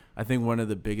think one of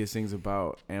the biggest things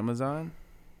about Amazon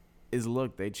is,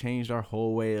 look, they changed our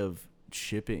whole way of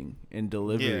shipping and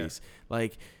deliveries.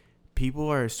 Like, people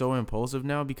are so impulsive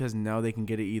now because now they can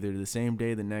get it either the same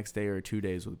day, the next day, or 2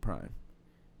 days with Prime.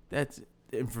 That's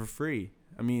and for free.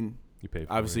 I mean, You pay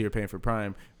for obviously it. you're paying for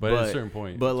Prime, But at a certain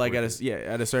point. but it's like worth it.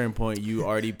 at a certain point, you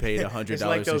already paid $100 it's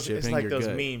like in those. shipping. It's like you're those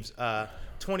good. memes.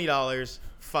 $20,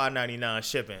 $5.99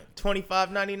 shipping.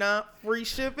 $25.99 free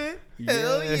shipping.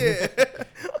 Hell Yeah. yeah!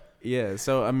 Yeah,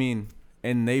 so I mean,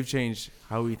 and they've changed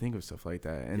how we think of stuff like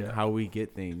that and Yeah. how we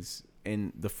get things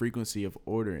and the frequency of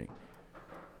ordering.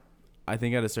 I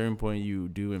think at a certain point you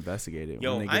do investigate it.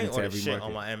 Yo, when they I get ain't into ordered every shit market.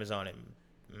 on my Amazon,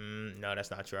 and no,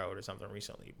 that's not true. I ordered something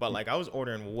recently, but like I was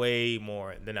ordering way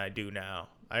more than I do now.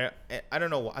 I don't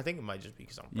know. I think it might just be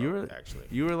because I'm broke, actually.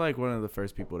 You were like one of the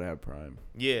first people to have Prime.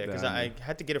 Yeah, because that I I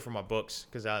had to get it for my books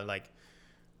because I like.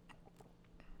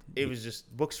 It was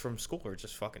just books from school are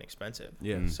just fucking expensive.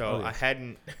 Yeah. Mm. So Oh, yeah. I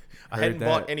hadn't Heard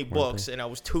bought that. any Weren't books, they? and I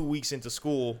was 2 weeks into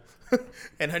school,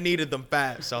 and I needed them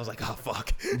fast. So I was like, oh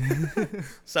fuck,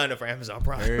 sign up for Amazon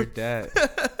Prime. Heard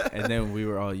that. And then we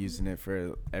were all using it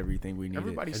for everything we needed.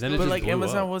 Everybody's And then still it But just like blew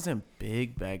Amazon up. wasn't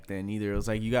big back then either. It was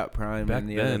like you got Prime Back and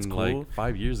then, that's cool. like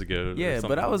 5 years ago. or Yeah, but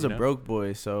something, I was a you know? broke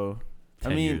boy, so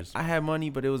 10 I mean, years. I had money,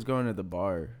 but it was going to the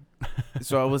bar,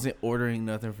 so I wasn't ordering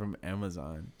nothing from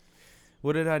Amazon.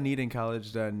 What did I need in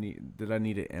college? Did I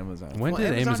need it Amazon? When Well, did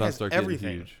Amazon Amazon has start getting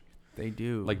everything. huge? They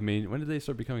do. Like when did they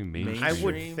start becoming mainstream? I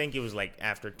would mainstream? think it was like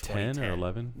after 10 2010. or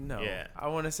 11. No, Yeah. I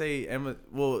want to say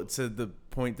well, to the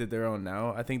point that they're on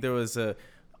now. I think there was a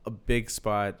big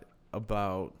spot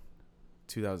about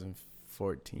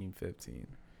 2014, 15,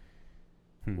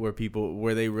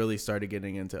 where they really started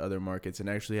getting into other markets and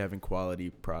actually having quality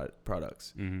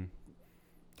products. Mm-hmm.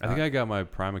 I think I got my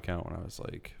Prime account when I was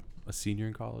like a senior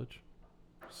in college.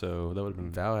 So that would have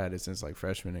been Val had it since like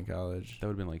freshman in college. that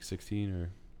would have been like 16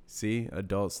 or See,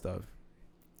 adult stuff.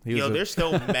 Yo, there's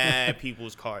still mad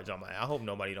people's cards on my. I hope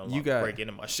nobody don't You got- break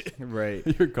into my shit. right.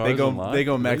 your cards online? They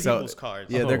go max out. People's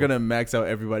cards. Yeah, they're Oh. gonna max out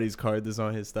everybody's card that's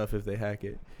on his stuff if they hack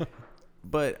it.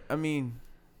 But I mean,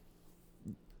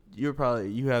 you have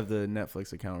the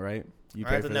Netflix account, right? You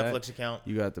I have the for that? Netflix account.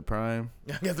 You got the Prime.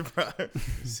 I got the Prime.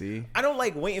 See, I don't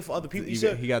like waiting for other people.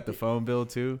 he got the phone bill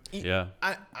too. Yeah.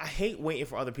 I hate waiting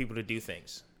for other people to do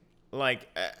things. Like,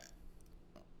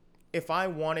 if I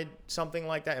wanted something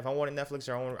like that, if I wanted Netflix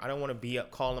or I don't want to be up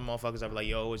calling motherfuckers. I'd be like,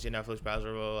 yo, what's your Netflix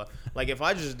password? Blah, blah, blah. Like, if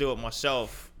I just do it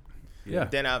myself, Yeah.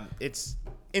 then it's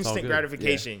all instant good.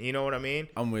 gratification. You know what I mean?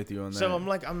 I'm with you on that. So I'm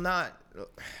like, I'm not.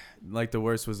 Like the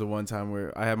worst was the one time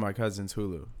where I have my cousin's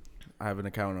Hulu. I have an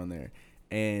account on there.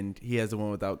 And he has the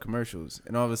one without commercials.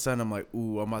 And all of a sudden I'm like,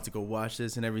 ooh, I'm about to go watch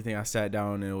this and everything. I sat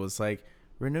down and it was like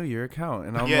renew your account,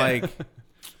 and I'm Yeah. like,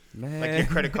 man, Like your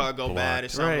credit card go bad or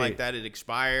something Right. like that, it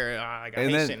expire. Like, I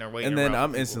and hate then sitting there waiting and then around I'm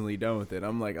for people. instantly done with it.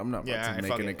 I'm like, I'm not about Yeah, to I make an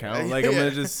fucking- account. Like I'm Yeah.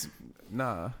 gonna just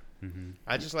nah. Mm-hmm.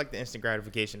 I just like the instant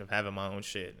gratification of having my own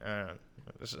shit.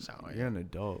 This is how I You're am. an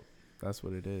adult. That's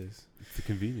what it is. It's the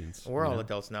convenience. We're all you know?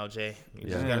 adults now, Jay. You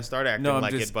Yeah. just gotta start acting No, I'm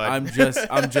like just, it, but I'm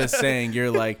just saying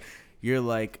you're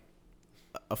like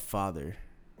a father.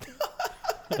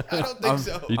 I don't think I'm-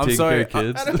 so. You I'm taking sorry, care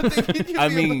of kids? I don't think you can I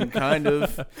be mean, kind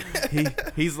of.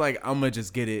 He's like, I'm gonna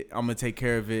just get it. I'm gonna take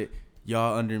care of it.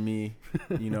 Y'all under me,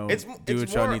 you know, do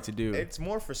what y'all need to do. It's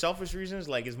more for selfish reasons.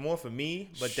 Like it's more for me,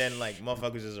 but then like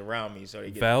motherfuckers is around me, so they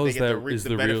get, Val they is get to that reap is the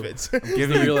the real benefits. I'm It's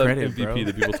giving the you real credit, MVP bro.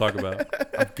 that people talk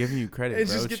about. I'm giving you credit,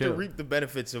 It's bro. just get Chill. to reap the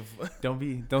benefits of Don't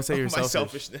say you're my selfish.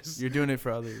 selfishness. You're doing it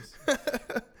for others.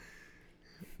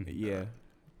 Yeah.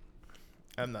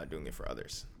 I'm not doing it for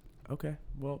others. Okay.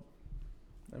 Well,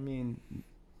 I mean,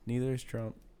 neither is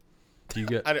Trump. Do you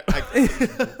get?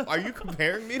 Are you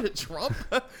comparing me to Trump?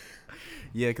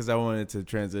 Yeah, because I wanted to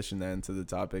transition that into the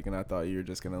topic, and I thought you were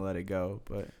just gonna let it go.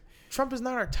 But Trump is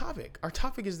not our topic. Our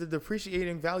topic is the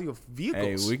depreciating value of hey,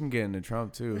 vehicles. we can get into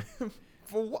Trump too.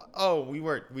 For what? Oh,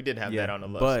 we did have Yeah, that on the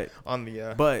list. but on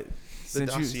the but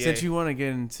since dossier. you want to get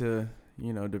into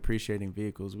depreciating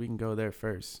vehicles, we can go there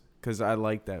first because I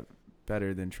like that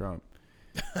better than Trump.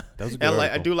 That was a good and I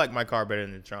article. do like my car better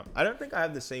than Trump. I don't think I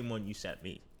have the same one you sent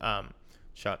me.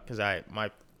 Shut because my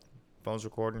phone's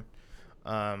recording.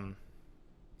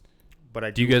 But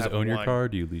I Do you guys have own your one. car? Or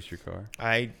do you lease your car?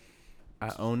 I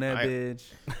own that I- bitch,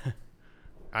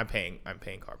 I'm paying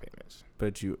car payments.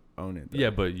 but you own it. Though. Yeah,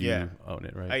 but you Yeah. own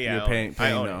it, right? Yeah, You're I own paying it.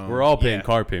 I own to it. own. We're all paying Yeah.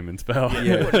 car payments, pal.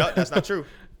 Yeah. No, that's not true.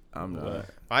 I'm not.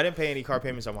 I didn't pay any car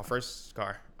payments on my first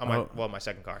car. On my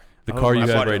second car. The Oh, car you my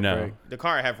have bought it right on now. break. The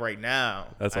car I have right now.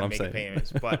 That's what I'm making saying.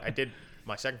 payments, but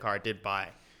my second car I did buy,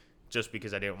 just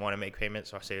because I didn't want to make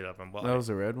payments, so I saved up and bought That it. was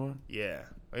a red one. Yeah,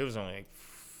 it was only like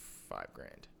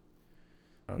 $5,000.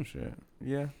 Oh shit.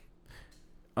 Yeah.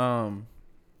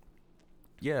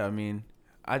 Yeah. I mean,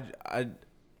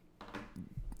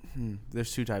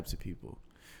 there's two types of people.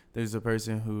 There's the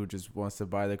person who just wants to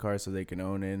buy the car so they can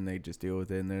own it and they just deal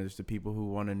with it. And there's the people who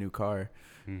want a new car,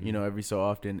 Mhm. every so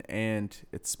often. And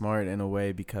it's smart in a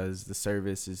way because the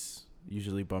service is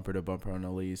usually bumper to bumper on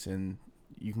a lease and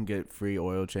you can get free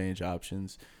oil change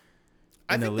options.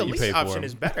 I And think the the lease- lease You pay for option 'em.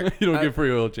 is better. You don't I- get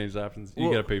free oil change options. You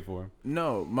Well- gotta pay for them.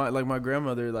 No, my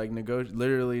grandmother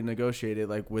literally negotiated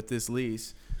with this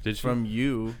lease Did she? from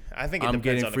you. I think it I'm depends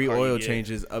getting on the free car you oil get.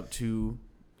 changes up to,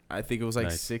 I think it was like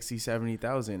Nice.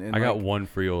 60,000-70,000. And I got like, one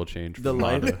free oil change. the from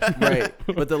life, Honda. right?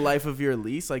 But the life of your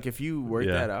lease, like if you work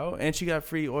Yeah. that out, and she got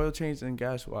free oil change and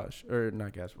gas wash, or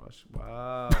not gas wash.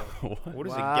 Wow, What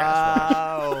is a gas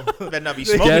wow. wash? Better not be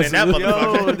They smoking in just- that Yo,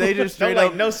 motherfucker. they just Don't straight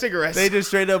like up, no cigarettes. they just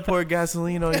straight up pour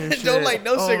gasoline on your shit. Don't like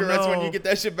no Oh, cigarettes when no. you get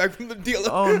that shit back from the dealer.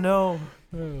 Oh no.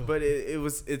 But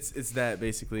it's that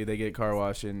basically they get car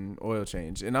wash and oil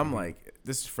change, and I'm like,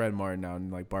 this is Fred Martin out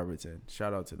in like Barberton.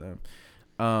 Shout out to them.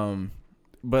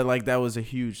 But like that was a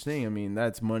huge thing. I mean,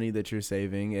 that's money that you're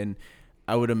saving, and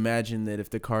I would imagine that if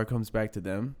the car comes back to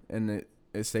them and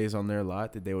it stays on their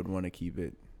lot, that they would want to keep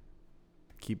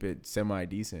it semi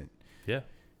decent. Yeah.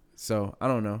 So I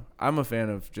don't know. I'm a fan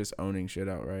of just owning shit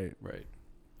outright. Right.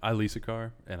 I lease a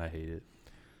car and I hate it.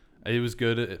 It was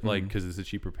good, Mhm. because it's a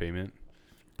cheaper payment,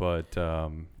 but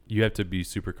you have to be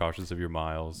super cautious of your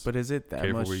miles. But is it that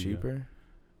Careful much where you go. cheaper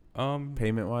Payment.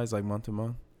 payment wise, like month to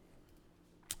month?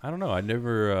 I don't know. I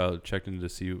never checked into to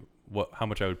see how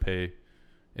much I would pay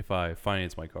if I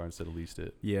financed my car instead of leased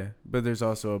it. Yeah, but there's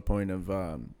also a point of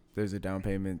there's a down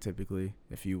payment typically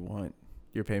if you want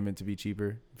your payment to be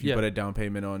cheaper. If you Yeah. put a down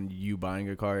payment on you buying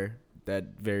a car,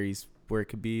 that varies where it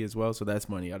could be as well. So that's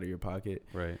money out of your pocket.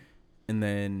 Right. And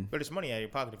then But it's money out of your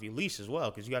pocket if you lease as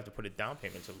well, because you have to put a down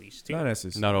payment to lease too. not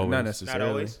necessarily. Not always. Not Not necessarily.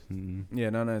 always? Mm. Yeah,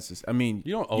 not necessarily. I mean,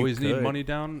 You don't always need could. money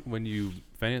down when you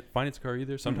finance a car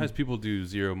either. Sometimes people do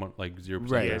 0%.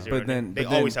 Right. Yeah, Yeah. zero But then- down. They but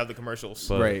then- always have the commercials.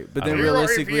 But right. But I then don't know.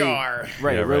 realistically, APR.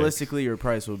 right, Yeah, right. realistically, your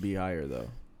price will be higher though.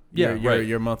 Yeah, your right.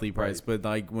 your monthly price. Right. But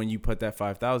like when you put that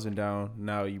 5,000 down,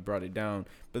 now you brought it down.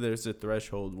 But there's a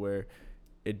threshold where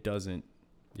it doesn't.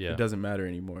 Yeah. It doesn't matter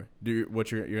anymore. You're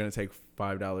gonna take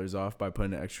 $5 off by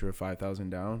putting an extra 5,000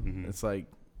 down. Mhm. It's like,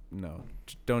 no,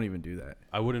 don't even do that.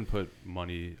 I wouldn't put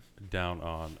money down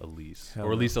on a lease, Hell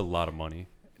or at no. least a lot of money.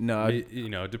 No, It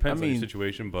depends on mean, your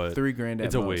situation, but $3,000 at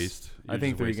it's a most. waste. I You're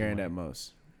think just wasting $3,000 money. at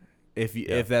most. If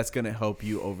Yeah. if that's gonna help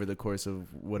you over the course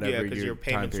of whatever Yeah, because your time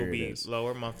payments will period be is.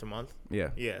 lower month to month.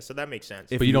 Yeah. Yeah, so that makes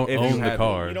sense. If But you don't if own the have it.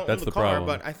 car. You don't That's own the car,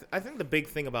 problem. but I think the big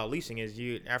thing about leasing is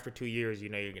after 2 years, you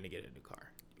know you're gonna get a new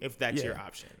car. if that's Yeah. your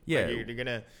option. Yeah. Like, you're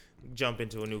gonna jump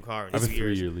into a new car in I have a 2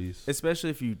 years. 3-year lease. Especially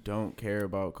if you don't care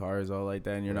about cars all like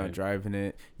that and you're not Right. driving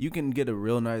it. You can get a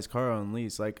real nice car on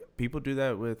lease. Like people do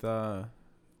that with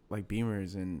like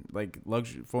Beamers and like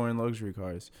foreign luxury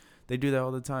cars. They do that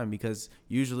all the time because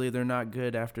usually they're not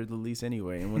good after the lease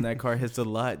anyway. And when that car hits the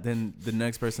lot, then the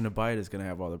next person to buy it is going to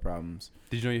have all the problems.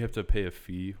 Did you know you have to pay a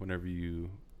fee whenever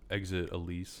you exit a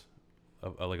lease,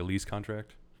 like a lease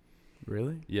contract?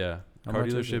 Really? Yeah, How car much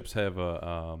is it? dealerships have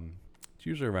a. It's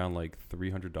usually around like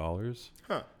 $300.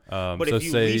 Huh. But But so if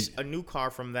you say, lease a new car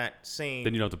from that same,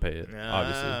 then you don't have to pay it.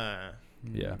 Obviously, Ah,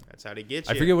 yeah. that's how they get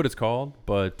you. I forget what it's called,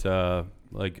 but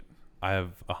like I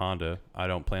have a Honda. I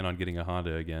don't plan on getting a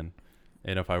Honda again,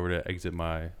 and if I were to exit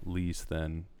my lease,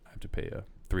 then I have to pay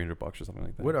 $300 or something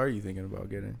like that. What are you thinking about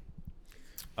getting?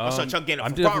 I saw Chuck getting a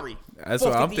I'm Ferrari. That's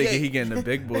what I'm thinking. 458. He getting a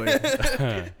big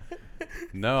boy.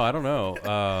 No, I don't know.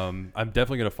 I'm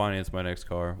definitely gonna finance my next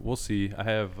car. We'll see. I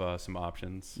have some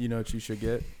options. You know what you should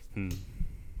get? You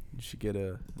should get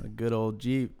a good old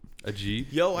Jeep. A Jeep.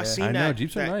 Yo, I Yeah. seen I know, that.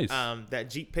 Jeeps are that, nice. That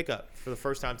Jeep pickup for the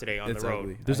first time today on It's the road.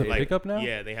 ugly. There's a Like, pickup now.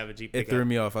 Yeah, they have a Jeep It pickup. threw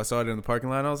me off. I saw it in the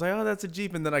parking lot. And I was like, "Oh, that's a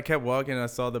Jeep." And then I kept walking. And I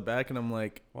saw the back, and I'm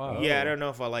like, Wow. Yeah, I don't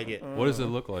know if I like it. What does it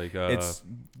look like? "It's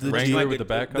the Wrangler Jeep, with the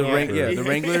back the cut Wrang- off, yeah, or- the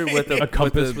Wrangler with the A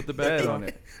Compass with the bed back on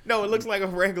it, No, it looks like a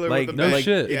Wrangler like with the no back. like,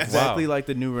 shit. Yeah. exactly Wow. like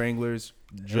the new Wranglers,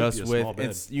 be just a with small bed.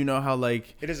 it's how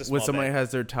like It is a when small somebody bed. has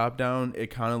their top down,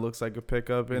 it kind of looks like a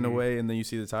pickup in a Mhm. way, and then you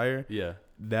see the tire. Yeah.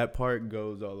 That part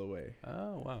goes all the way.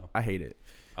 Oh wow. I hate it.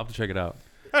 I'll have to check it out.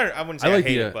 I wouldn't say I I, like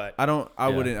hate the, it, but I don't. I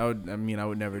Yeah. wouldn't. I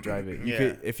would never drive it. You Yeah.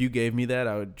 could, if you gave me that,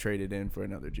 I would trade it in for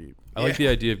another Jeep. I like the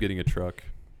idea of getting a truck,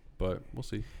 but we'll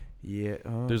see. Yeah.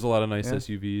 There's a lot of nice yeah.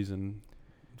 SUVs and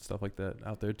stuff like that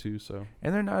out there too. So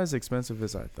and they're not as expensive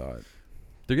as I thought.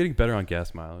 they're getting better on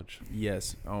gas mileage.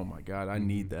 Yes. Oh my God, I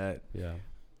need that. Yeah.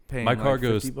 Paying My car like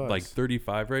goes $50. like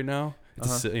 35 right now.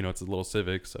 It's Uh-huh. it's a little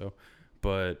Civic, so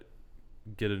but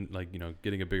getting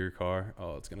a bigger car,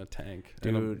 oh, it's gonna tank.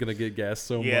 And I'm Dude. gonna get gas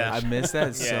so Yeah. much. I miss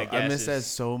that. Yeah, I miss gas that is-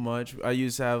 so much. I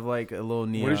used to have like a little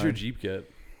neon. What does your Jeep get?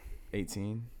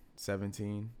 18,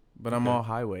 17. But I'm Okay. all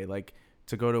highway. Like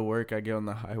to go to work, I get on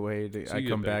the highway. So I you get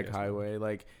come better back gas highway.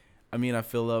 Like, I mean, I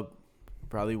fill up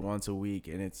probably once a week,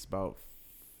 and it's about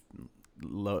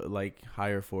like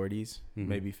higher 40s, Mhm.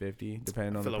 maybe 50,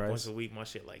 depending on fill the up price. once a week. My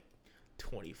shit like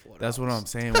 $24. That's what I'm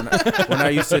saying. When I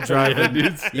used to drive,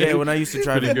 when I used to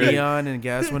drive Pretty a good. Neon and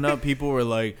gas went up, people were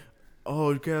like,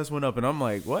 "Oh, gas went up," and I'm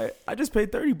like, "What? I just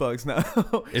paid $30 now."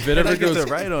 If it And ever I get goes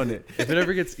to write on it. If it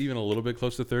ever gets even a little bit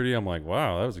close to 30, I'm like,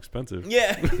 wow, that was expensive.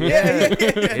 Yeah, yeah.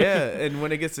 Yeah, and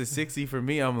when it gets to 60 for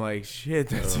me, I'm like, shit,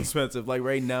 that's Yeah. expensive. Like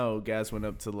right now, gas went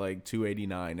up to like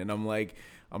 $2.89, and I'm like,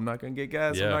 I'm not gonna get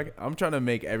gas. Yeah. I'm trying to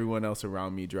make everyone else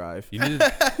around me drive. You need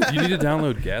to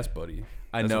download Gas Buddy.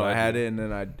 I That's know what I had do. it, and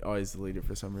then I always delete it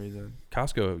for some reason.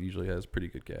 Costco usually has pretty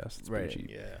good gas. It's Right. pretty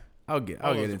cheap. Yeah. I'll get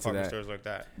All those into department that. Stores like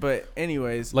that. But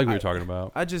anyways, Like we were talking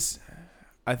about. I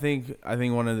think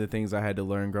one of the things I had to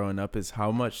learn growing up is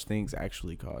how much things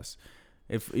actually cost.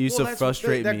 If it used to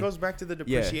frustrate that me. goes back to the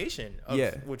depreciation of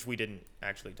Yeah. which we didn't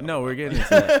actually talk No, about. we're getting into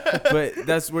that.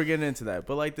 But we're getting into that.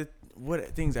 But like what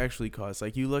things actually cost.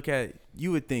 Like you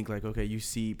would think like, okay, you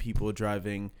see people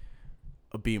driving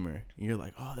a Beamer, and you're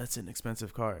like, oh, that's an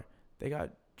expensive car. They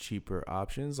got cheaper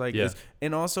options. Like, Yeah.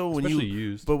 and also when Especially you,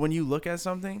 used. but when you look at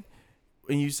something,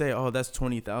 and you say, oh, that's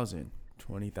 20,000.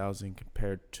 20,000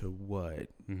 compared to what?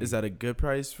 Mhm. Is that a good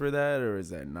price for that, or is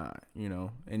that not? You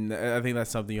know, and I think that's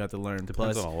something you have to learn. Depends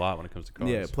Plus, on a lot when it comes to cars.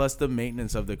 yeah, plus the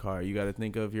maintenance of the car. You got to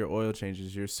think of your oil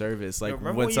changes, your service. Like Yo,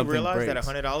 remember when when you something realized breaks.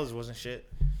 that $100 wasn't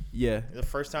shit? Yeah. The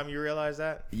first time you realized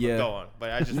that? Yeah. Go on.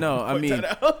 But I just No, wanted to I point mean-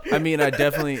 that out. I mean, I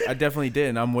definitely did.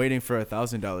 And I'm waiting for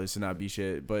 $1,000 to not be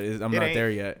shit, but I'm It not ain't. there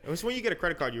yet. It's when you get a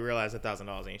credit card, you realize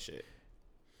 $1,000 ain't shit.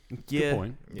 Yeah,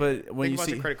 point. but when Think you about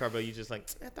see, your credit card bill, you just like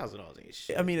 $1,000 ain't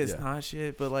shit. I mean, it's Yeah. not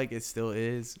shit, but like it still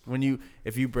is.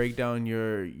 If you break down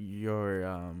your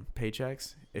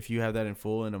paychecks, if you have that in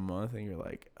full in a month, and you're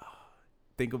like, oh,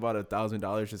 think about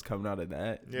 $1,000 just coming out of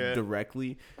that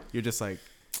directly, you're just like,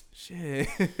 shit.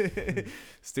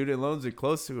 Student loans are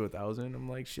close to 1,000. I'm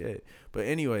like, shit. But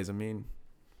anyways, I mean,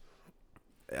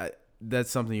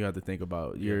 that's something you have to think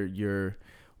about. Your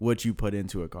what you put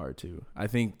into a car too. I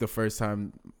think the first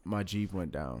time my Jeep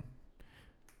went down,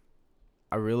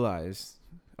 I realized,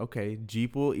 okay,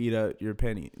 Jeep will eat up your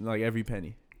penny, like every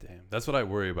penny. Damn, that's what I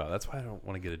worry about. That's why I don't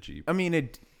want to get a Jeep. I mean,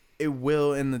 it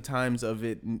will in the times of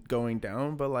it going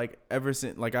down, but like ever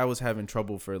since, like I was having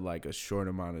trouble for like a short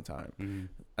amount of time. Mhm.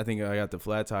 I think I got the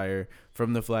flat tire.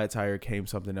 From the flat tire came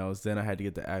something else. Then I had to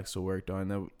get the axle worked on.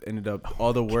 That ended up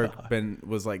all the work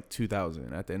was like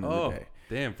 $2,000 at the end of the day.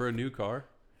 Damn, for a new car.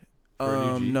 For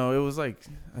a new Jeep? No, it was like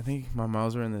I think my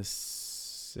miles were in the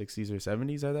 60s or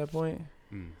 70s at that point.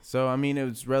 So I mean, it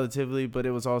was relatively, but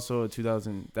it was also a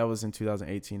 2000. That was in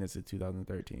 2018. It's a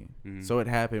 2013. So it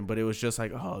happened, but it was just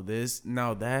like, oh, this,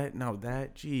 now that.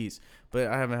 Jeez. But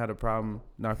I haven't had a problem,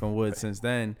 knock on wood, since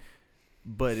then.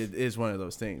 But it is one of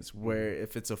those things where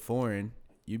if it's a foreign,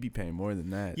 you'd be paying more than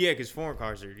that. Yeah, because foreign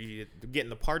cars getting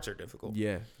the parts are difficult.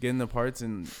 Yeah, getting the parts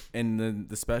and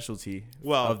the specialty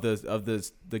of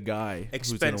the guy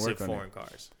who's gonna Expensive work on foreign it.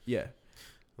 cars. Yeah.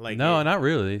 Like No, not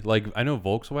really. Like I know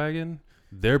Volkswagen,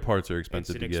 their parts are it's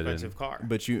expensive an to get in. expensive car.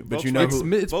 But you know It's,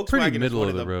 who, it's pretty Volkswagen middle is one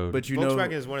of the road. but you know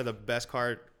Volkswagen is one of the best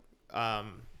car.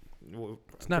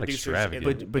 It's not producers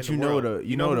extravagant. but in you the know world. what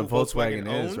you know what a who Volkswagen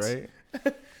owns? is,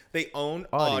 right? They own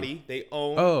Audi. Audi. They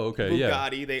own okay, yeah.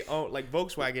 Bugatti. They own like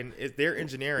Volkswagen. Is their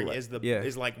engineering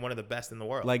is like one of the best in the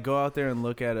world. Like go out there and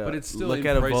look at a But it's still look in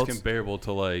at a price Volks, comparable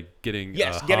to like getting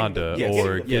Yes, a getting- Honda yes,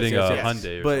 or yes, getting yes, a yes.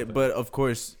 Hyundai. Or something. but of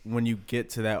course when you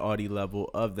get to that Audi level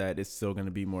of that, it's still going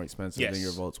to be more expensive Yes. than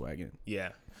your Volkswagen.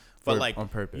 yeah, but like on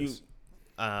purpose.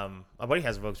 my buddy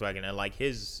has a Volkswagen and like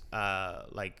his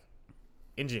like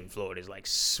engine fluid is like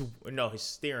his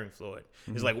steering fluid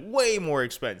is like way more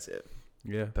expensive.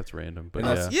 Yeah. That's random, but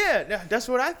And yeah. That's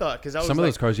what I thought because I was Some of like,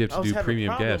 those cars you have I to was do having a premium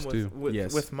problem gas with, too. with,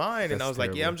 Yes. with mine, and That's I was like,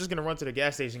 yeah, terrible. I'm just gonna run to the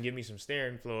gas station, give me some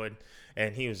steering fluid,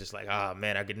 and he was just like, oh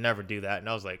man, I could never do that, and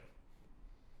I was like,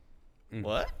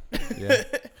 what? Yeah.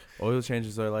 Oil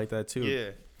changes are like that too. Yeah.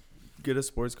 Get a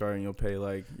sports car and you'll pay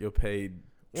Well,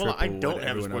 I triple don't what have a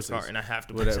everyone sports car, else's- and I have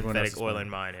to what put everyone else synthetic is oil paying. in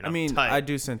mine. And I I'm mean, tight. I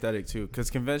do synthetic too, because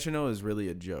conventional is really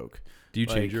a joke. Do you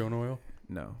change like- your own oil?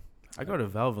 No, I go to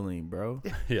Valvoline, bro.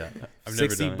 Yeah, I've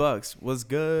never done it. $60 was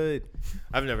good.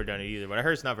 I've never done it either, but I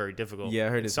heard it's not very difficult. Yeah, I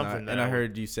heard it's not, something that and I would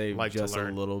heard you save like to just a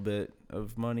learn. little bit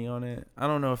of money on it. I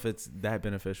don't know if it's that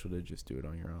beneficial to just do it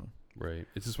on your own. Right.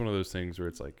 It's just one of those things where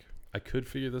it's like I could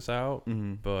figure this out,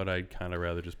 but I'd kind of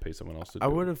rather just pay someone else to do I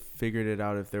it. would have figured it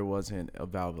out if there wasn't a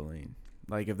Valvoline.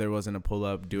 Like if there wasn't a pull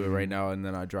up, do it right now, and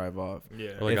then I drive off.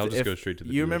 Yeah. Or like If- I'll just if- go straight to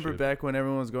the You remember dealership. back when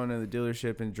everyone was going to the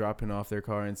dealership and dropping off their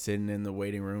car and sitting in the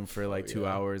waiting room for like 2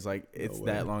 yeah. hours? Like it's way.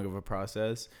 that long of a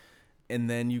process, and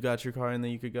then you got your car and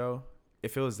then you could go.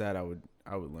 If it was that, I would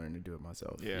learn to do it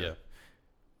myself. Yeah.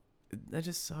 That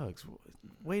just sucks.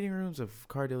 Waiting rooms of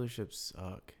car dealerships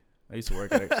suck. I used to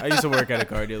work at a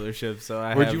car dealership, so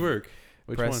I Where'd have you work?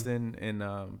 Which one? Preston in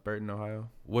Burton, Ohio.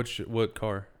 What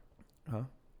car? Huh?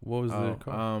 What was the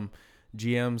car?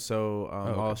 GM. So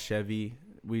okay. all Chevy.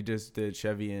 We just did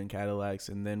Chevy and Cadillacs,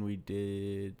 and then we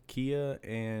did Kia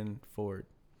and Ford.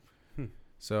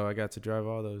 So I got to drive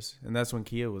all those, and that's when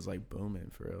Kia was like booming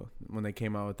for real. When they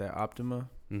came out with that Optima,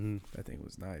 that thing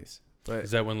was nice. But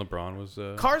Is that when LeBron was?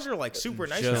 Cars are like super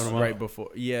nice just now. right before,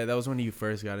 yeah, that was when you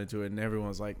first got into it, and everyone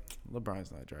was like,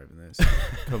 "LeBron's not driving this."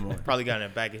 Come on, Probably got in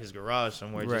the back of his garage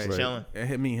somewhere, Right. just chilling.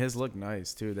 I mean, his looked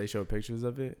nice too. They showed pictures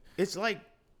of it. It's like,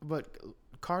 but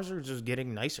cars are just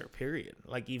getting nicer. Period.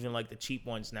 Like even like the cheap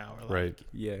ones now are like, Right.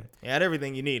 Yeah, you had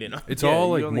everything you need. It's Yeah, all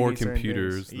you like only more need certain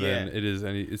computers things. than Yeah. it is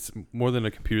any. It's more than a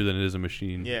computer than it is a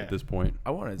machine Yeah. at this point. I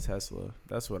want a Tesla.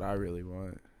 That's what I really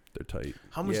want. They're tight.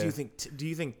 How much Yeah. do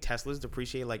you think Teslas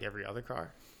depreciate like every other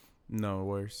car? No,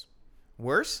 worse.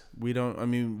 Worse? We don't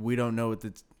know what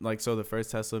the like. So the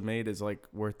first Tesla made is like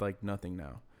worth like nothing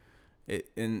now.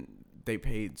 And they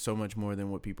paid so much more than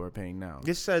what people are paying now.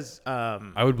 This says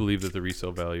I would believe that the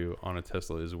resale value on a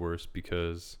Tesla is worse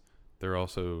because there are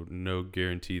also no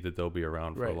guarantee that they'll be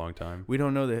around for a Right. long time. We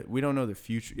don't know the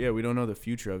future. Yeah, we don't know the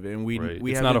future of it, and we Right.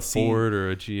 we It's haven't not a seen, Ford or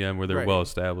a GM where they're Right. well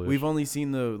established. We've only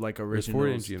seen the like Is Ford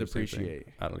and originals GM the same thing? depreciate.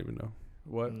 I don't even know.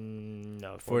 What?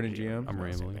 no, Ford and GM? I'm not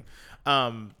the same rambling.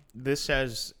 thing. This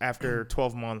says after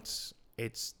 12 months,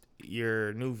 it's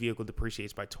your new vehicle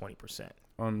depreciates by 20%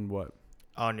 On what?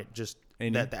 on it. Just Any?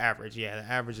 that the average, the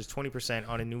average is 20%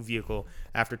 on a new vehicle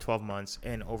after 12 months,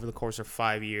 and over the course of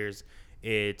 5 years,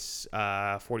 it's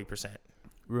 40%.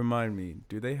 Remind me.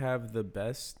 Do they have the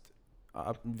best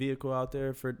vehicle out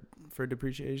there for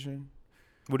depreciation?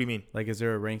 What do you mean? Like, is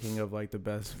there a ranking of like the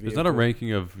best vehicle? There's not a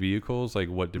ranking of vehicles like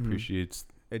what depreciates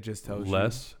It just tells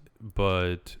less,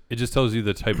 but it just tells you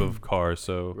the type of car.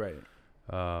 So, you.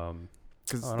 Right. um,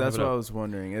 Because I don't that's have it what I up. was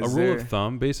wondering. a Is rule there, of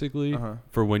thumb, basically, Uh-huh.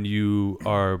 for when you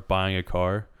are buying a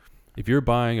car, if you're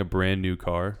buying a brand new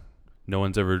car, no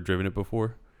one's ever driven it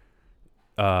before.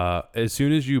 As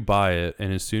soon as you buy it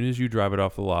and as soon as you drive it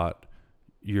off the lot,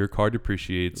 your car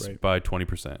depreciates Right. by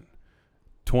 20%,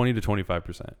 20 to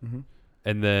 25%. Mm-hmm.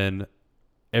 And then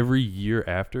every year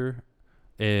after,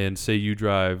 and say you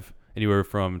drive anywhere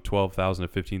from 12,000 to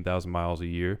 15,000 miles a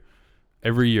year,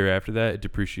 every year after that, it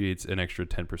depreciates an extra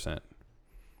 10%.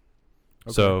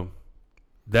 Okay. So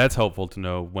that's helpful to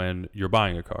know when you're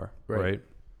buying a car, right?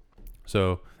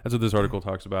 So that's what this article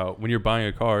talks about. When you're buying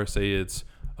a car, say it's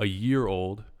a year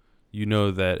old, you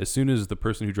know that as soon as the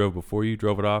person who drove before you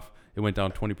drove it off, it went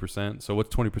down 20%. So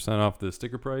what's 20% off the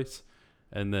sticker price?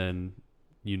 And then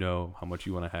you know how much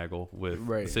you want to haggle with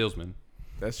the salesman.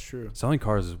 That's true. Selling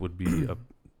cars would be a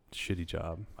shitty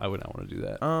job. I would not want to do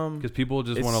that. Because people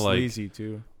just want to sleazy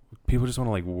too. People just want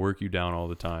to like work you down all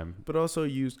the time. But also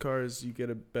used cars, you get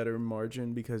a better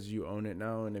margin because you own it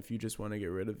now, and if you just want to get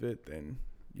rid of it, then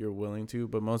you're willing to.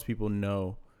 But most people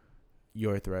know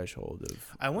your threshold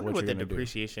of. I wonder what the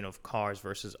depreciation of cars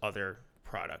versus other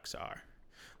products are.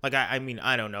 Like I mean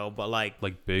I don't know, but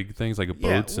like big things like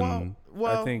boats and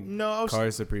I think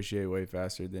cars appreciate way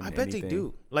faster than anything. I bet they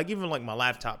do. Like even like my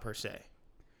laptop per se.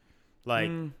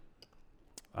 Like.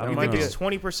 I don't think it's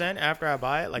 20% after I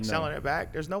buy it, like selling it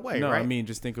back. There's no way, no, right? I mean,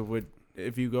 just think of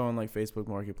if you go on like Facebook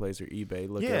Marketplace or eBay,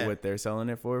 look at what they're selling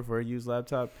it for a used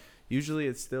laptop. Usually,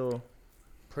 it's still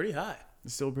pretty high.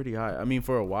 It's still pretty high. I mean,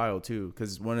 for a while too,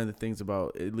 because one of the things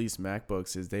about at least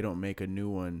MacBooks is they don't make a new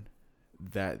one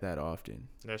that often.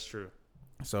 That's true.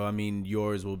 So I mean,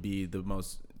 yours will be the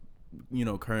most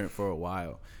current for a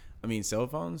while. I mean, cell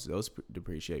phones, those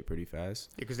depreciate pretty fast.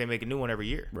 Yeah, because they make a new one every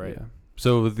year. Right. Yeah.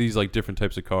 So with these like different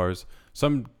types of cars,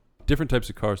 some different types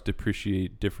of cars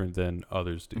depreciate different than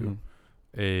others do.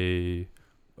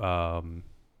 Mm-hmm.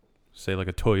 Say like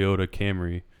a Toyota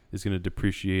Camry is going to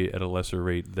depreciate at a lesser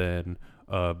rate than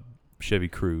a Chevy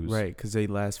Cruze. Right, because they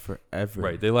last forever.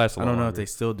 Right, they last a lot I don't know longer. if they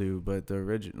still do, but the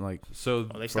original, like... So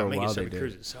they stopped making Chevy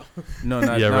Cruzes, so... No,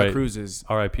 not Cruises.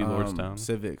 R.I.P. Lordstown.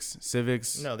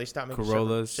 Civics. No, they stopped making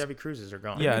Corollas. Chevy Cruzes are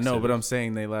gone. Yeah, no, but I'm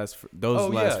saying they last...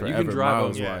 Those last forever, you can drive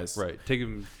miles them. wise. Right, take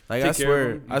them... Like, I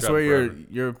swear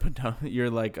you're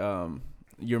like...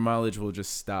 your mileage will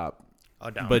just stop.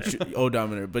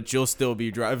 Odometer, but you'll still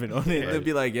be driving on it. Right. They'll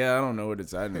be like, yeah, I don't know what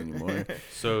it's at anymore.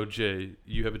 So, Jay,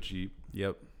 you have a Jeep.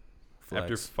 Yep. Flex.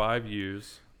 After 5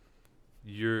 years,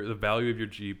 the value of your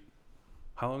Jeep.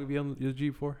 How long have you owned your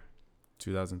Jeep for?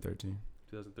 2013.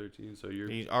 2013. So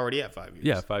he's already at 5 years.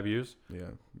 Yeah, 5 years. Yeah.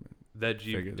 That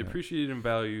Jeep depreciated in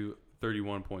value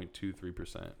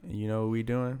 31.23%. You know what we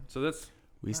doing? So that's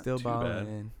we still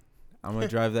balling. I'm gonna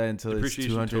drive that until it's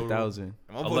 200,000.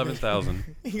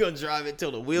 11,000. You gonna drive it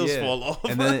till the wheels fall off.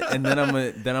 and then I'm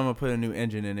gonna put a new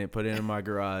engine in it, put it in my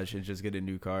garage, and just get a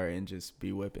new car and just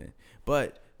be whipping.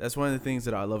 But that's one of the things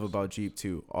that I love about Jeep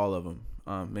too. All of them,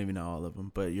 maybe not all of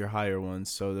them, but your higher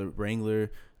ones. So the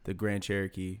Wrangler, the Grand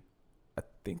Cherokee, I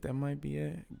think that might be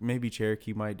it. Maybe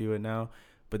Cherokee might do it now,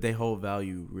 but they hold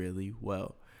value really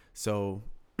well. So.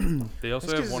 They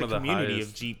also have one of the highest.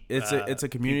 Of Jeep, it's a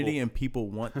community and people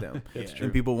want them. That's true.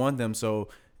 And people want them. So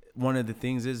one of the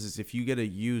things is if you get a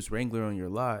used Wrangler on your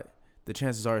lot, the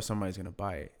chances are somebody's gonna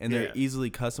buy it, and they're easily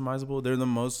customizable. They're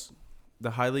most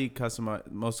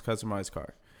customized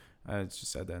car. I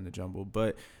just said that in the jumble,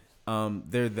 but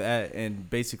they're that, and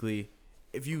basically,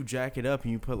 if you jack it up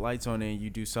and you put lights on it and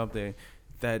you do something.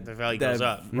 That the value goes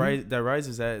up, right? That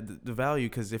rises the value,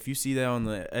 because if you see that on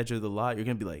the edge of the lot, you're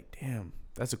gonna be like, damn.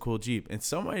 That's a cool Jeep, and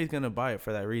somebody's gonna buy it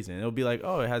for that reason. It'll be like,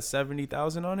 oh, it has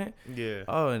 70,000 on it. Yeah.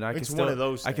 Oh, and I one of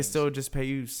those can still just pay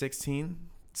you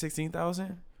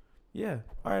 16,000. Yeah.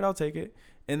 All right, I'll take it.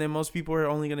 And then most people are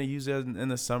only gonna use it in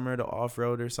the summer to off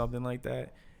road or something like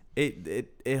that.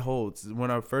 It holds. When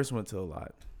I first went to a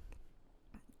lot,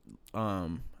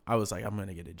 I was like, I'm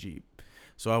gonna get a Jeep.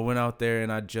 So I went out there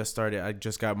and I just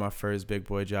got my first big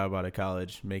boy job out of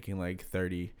college, making like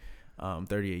 30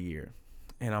 a year,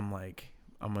 and I'm like,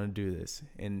 I'm gonna do this.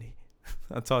 And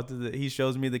I talked to he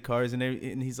shows me the cars and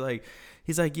he's like,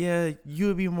 yeah, you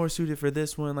would be more suited for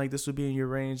this one. Like, this would be in your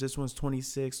range. This one's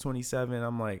 26, 27.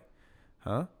 I'm like,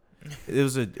 huh? It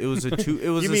was a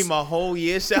you mean my whole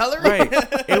year's salary? Right.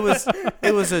 It was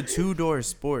a 2-door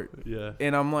Sport. Yeah.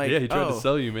 And I'm like, he tried to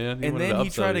sell you, man. And then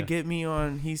he tried to get me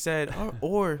on. He said,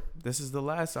 or this is the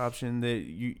last option that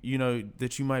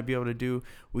that you might be able to do.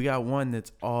 We got one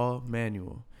that's all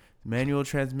manual. Manual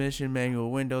transmission,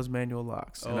 manual windows, manual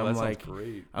locks. And I'm like,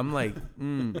 great.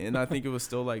 And I think it was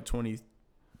still like 23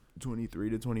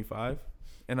 to 25.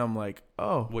 And I'm like,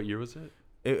 oh. What year was it?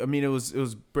 It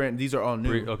was brand. These are all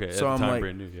new. Okay, so at the I'm time, like,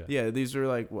 brand new. Yeah, these are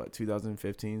like what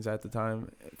 2015s at the time.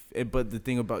 But the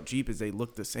thing about Jeep is they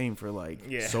look the same for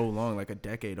so long, like a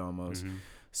decade almost. Mm-hmm.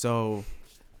 So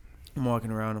I'm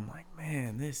walking around. I'm like,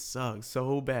 man, this sucks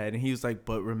so bad. And he was like,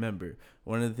 but remember,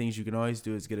 one of the things you can always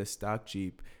do is get a stock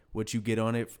Jeep. What you get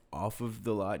on it off of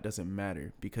the lot doesn't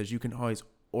matter, because you can always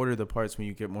order the parts when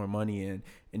you get more money in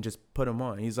and just put them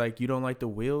on. He's like, you don't like the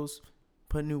wheels?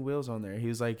 put new wheels on there. He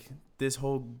was like, this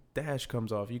whole dash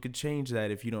comes off. You could change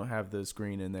that if you don't have the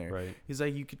screen in there. Right. He's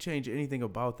like, you could change anything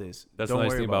about this. That's Don't the nice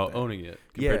worry thing about that. owning it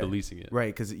compared to Yeah. leasing it.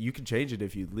 Right, because you can change it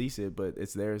if you lease it, but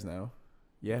it's theirs now.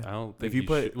 Yeah. I don't think If you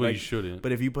put, well, you like, shouldn't.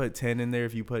 But if you put 10 in there,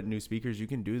 if you put new speakers, you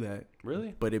can do that.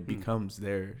 Really? But it becomes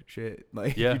their shit.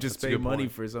 Like, Yeah, you just that's a pay good money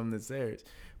point. for something that's theirs.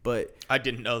 But I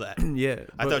didn't know that. yeah,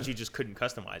 I but- thought you just couldn't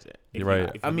customize it. if You're you- right.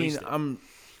 if you I mean, leased it.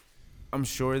 I'm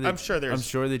sure that I'm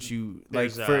sure that you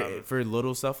like there's, for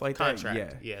little stuff like contract.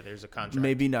 that. Yeah, There's a contract.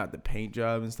 maybe not the paint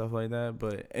job and stuff like that,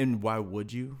 but and why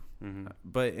would you? Mm-hmm.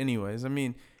 But anyways, I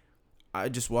mean, I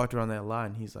just walked around that lot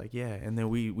and he's like, yeah, and then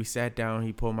we sat down,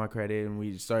 he pulled my credit and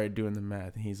we started doing the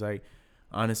math, and he's like,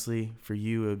 honestly, for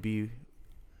you it would be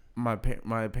my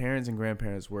parents and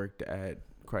grandparents worked at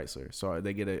Chrysler, so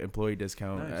they get an employee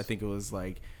discount. Nice. I think it was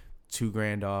like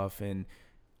 $2,000 off, and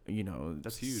you know,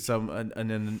 That's huge.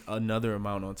 Another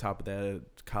amount on top of that,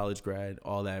 college grad,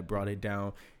 all that brought it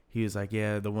down. He was like,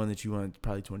 yeah, the one that you want,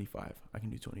 probably 25. I can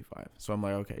do 25. So I'm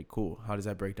like, okay, cool. How does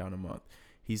that break down a month?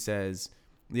 He says,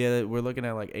 yeah, we're looking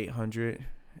at like 800,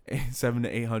 700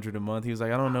 to 800 a month. He was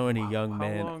like, I don't know any young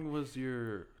man. How long was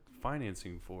your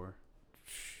financing for?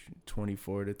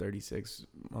 24 to 36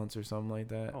 months or something like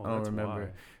that. Oh, I don't that's remember. why.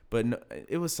 But no,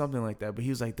 it was something like that. But he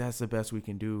was like, that's the best we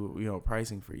can do, you know,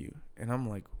 pricing for you. And I'm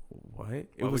like, what? Why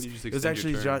It was wouldn't you just it was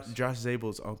extend your actually terms? Josh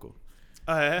Zabel's uncle.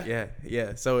 Yeah.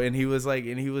 Yeah. So, and he was like,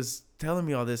 and he was telling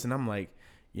me all this, and I'm like,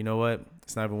 you know what?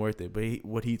 It's not even worth it. But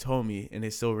what he told me, and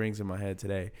it still rings in my head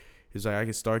today, he was like, I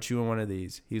can start you on one of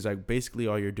these. He's like, basically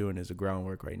all you're doing is the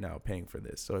groundwork right now, paying for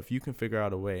this. So if you can figure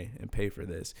out a way and pay for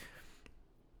this,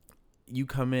 you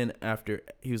come in after,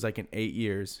 he was like, in 8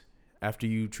 years, after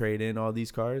you trade in all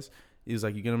these cars, he was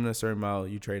like, you get them in a certain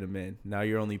amount, you trade them in. Now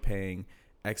you're only paying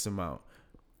X amount.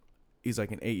 He's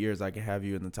like, in 8 years, I can have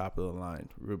you in the top of the line,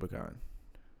 Rubicon,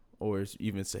 or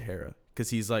even Sahara. Because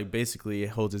he's like, basically, it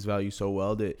holds its value so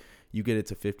well that you get it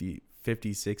to 50,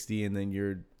 60, and then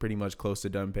you're pretty much close to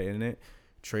done paying it.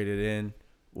 Trade it in,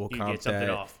 we'll You comp get something that.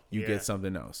 off. You Yeah. get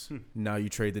something else. Now you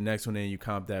trade the next one in, you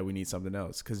comp that, we need something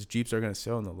else. Because Jeeps are going to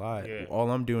sell in the lot. Yeah.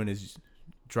 All I'm doing is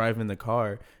driving the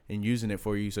car and using it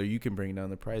for you so you can bring down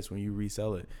the price when you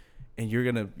resell it. And you're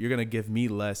gonna give me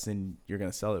less than you're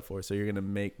gonna sell it for, so you're gonna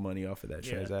make money off of that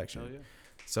Yeah. transaction. Hell yeah.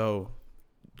 So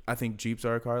I think Jeeps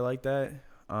are a car like that.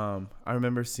 I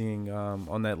remember seeing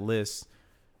on that list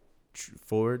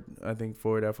Ford, I think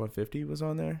Ford F-150 was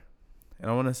on there, and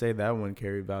I want to say that one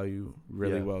carried value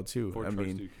really Yeah. well too. Ford I trucks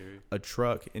mean, do carry. a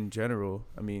truck in general.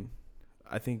 I mean,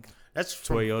 I think That's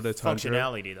from Toyota Tundra.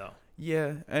 functionality though.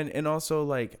 Yeah, and also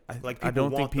like Like I people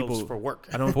don't want think those people for work.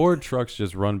 I don't Ford trucks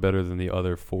just run better than the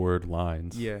other Ford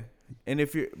lines. yeah. And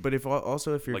if you're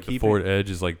also if you're Like keeping the Ford Edge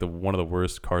is like one of the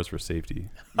worst cars for safety.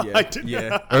 yeah, I did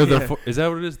yeah. Or the Yeah. is that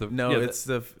what it is? No, yeah, it's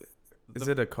is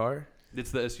it a car?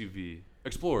 it's the SUV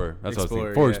Explorer. That's what I was Explorer,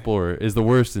 thinking. Ford yeah. Explorer is the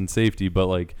worst in safety, but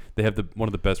like they have one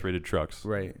of the best rated trucks.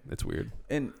 Right. It's weird.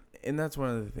 And that's one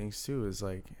of the things too is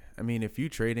like, I mean, if you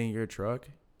trade in your truck,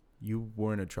 you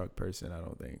weren't a truck person, I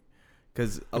don't think.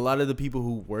 Because a lot of the people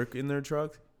who work in their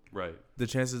truck, Right. the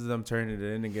chances of them turning it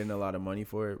in and getting a lot of money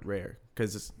for it, rare.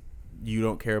 Because you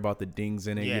don't care about the dings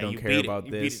in it. Yeah, you don't you care beat it. about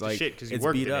You beat this. it to Like, shit 'cause you it's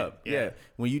worked beat in it. up. Yeah. Yeah.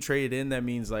 When you trade it in, that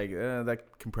means like,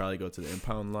 that can probably go to the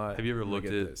impound lot. Have you ever Look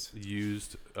looked at this.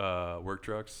 used work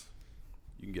trucks?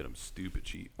 You can get them stupid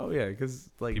cheap. Oh, yeah. Because,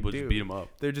 like, People dude, just beat them up.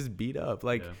 they're just beat up.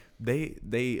 Like, Yeah.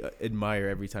 they admire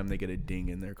every time they get a ding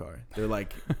in their car. They're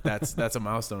like, that's a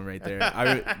milestone right there.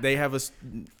 They have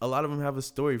a lot of them have a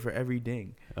story for every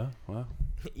ding. Oh wow.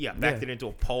 Yeah, backed Yeah. it into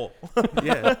a pole.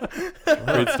 Yeah,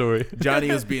 Great story.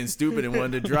 Johnny was being stupid and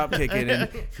wanted to drop kick it,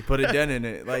 and he put a dent in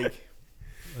it. Like,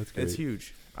 That's great. it's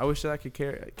huge. I wish that I could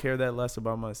care that less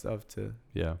about my stuff to,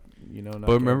 Yeah. not But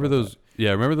care remember about those?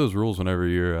 Yeah, remember those rules whenever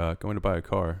you're going to buy a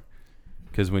car,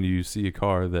 because when you see a used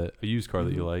car that you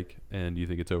Mhm. like, and you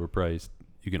think it's overpriced,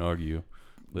 you can argue.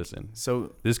 Listen, that.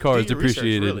 So this car Do is your research,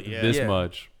 depreciated really, yeah. this Yeah.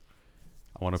 much.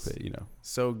 I want to pay.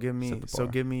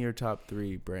 give me your top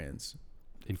 3 brands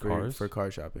In for, cars for car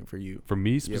shopping for you. for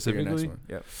me Yeah, for your specifically. next one.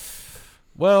 Yep.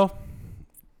 Well,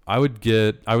 I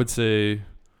would say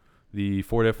the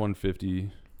Ford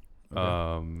F-150,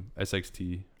 Okay.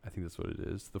 SXT. I think that's what it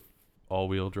is. The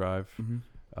all-wheel drive,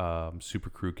 Mhm. Super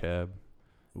Crew cab.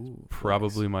 Ooh,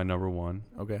 Probably my number one.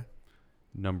 flex. Okay.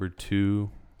 Number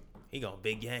 2 He going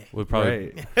big game. would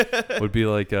probably Right. would be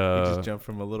like You just jumped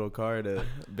from a little car to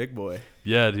big boy.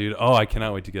 yeah, dude. Oh, I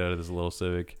cannot wait to get out of this little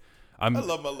Civic. I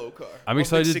love my little car. I'm My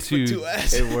excited big 6'2"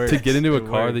 ass. It works. to get into a It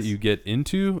car that works. you get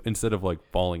into instead of like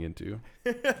falling into.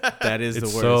 That is the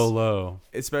It's worst. so low.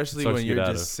 Especially sucks when to you're get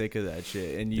out just of. sick of that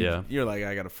shit, and Yeah. you're like,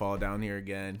 I gotta fall down here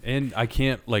again. And I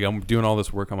can't, like, I'm doing all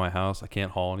this work on my house. I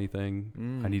can't haul anything.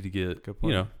 Mm. I need to get, Good you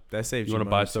point. know, That saves you you want to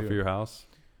buy money, stuff too. for your house.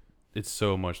 It's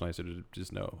so much nicer to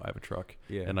just know I have a truck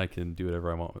Yeah, and I can do whatever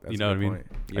I want. that's You a know what I good mean? point.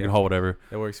 I Yeah, can haul whatever.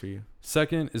 that works for you.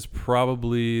 Second is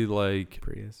probably like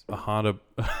Prius. a Honda.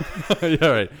 Yeah,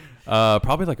 right.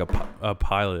 Probably like a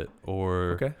Pilot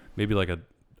or Okay. maybe like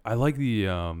I like the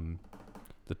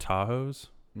Tahoes.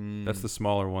 That's the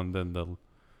smaller one than the.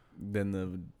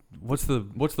 Then What's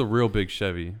the real big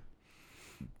Chevy?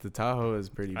 the Tahoe is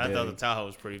pretty big. I thought the Tahoe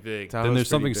was pretty big. Tahoe's Then there's pretty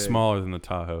something big. smaller than the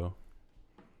Tahoe.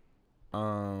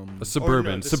 A Suburban. the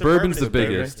Suburban's the Suburban is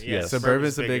biggest. bigger. Yeah, Yes.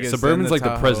 Suburban's the bigger. biggest. Suburban's then like the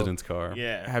Tahoe. president's car.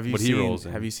 Yeah. Have you What he seen? rolls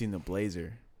in. Have you seen the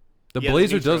Blazer? The Yeah, the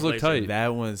Blazer new does look Trailblazer. tight.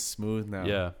 That one's smooth now.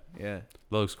 Yeah, Yeah.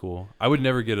 that looks cool. I would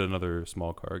never get another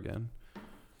small car again.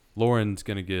 Lauren's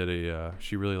gonna get a.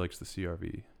 She really likes the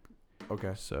CRV,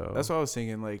 Okay. so That's what I was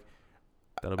thinking. Like,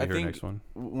 that'll be I her think next one.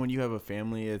 when you have a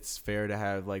family, it's fair to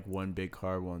have like one big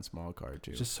car, one small car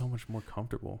too. It's just so much more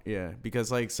comfortable. Yeah,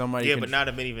 because like somebody. Yeah, can but not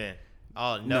a minivan.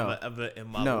 I'll never ever in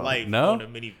my No. life No? own a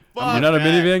minivan. You're not a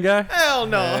minivan guy. Hell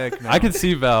no. Heck no. I could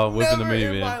see Val whipping the Never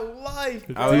in my minivan. life.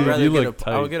 I would Dude, rather you get look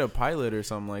I would tight. get a Pilot or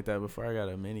something like that before I got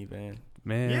a minivan.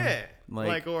 Man, Yeah. Like-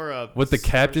 Like or a with the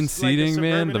captain like a seting,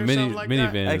 man, the Suburban or something like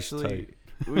that. minivan Actually, is tight.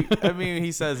 I mean,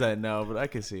 he says that now, but I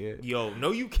can see it. Yo,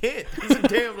 no, you can't. It's a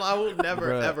damn lie. I will never,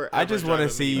 Bruh, ever. I just want to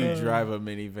see you drive a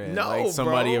minivan. No, like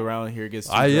somebody bro. around here gets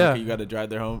too Ah, drunk yeah. and you got to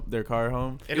drive their car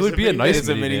home. It would be a nice It's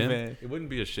a minivan. minivan. It wouldn't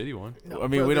be a shitty one. I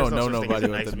mean, we don't know nobody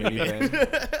with a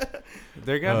minivan.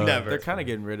 They're Never. kind of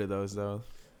getting rid of those though.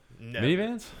 Never.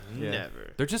 Minivans? Yeah.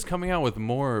 Never. They're just coming out with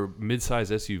more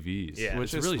mid-size SUVs, Yeah. which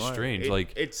Which is is really smart. strange.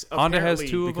 Like It's Honda has apparently-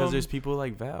 two of Because them. there's people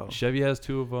like Val. Chevy has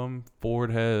two of them.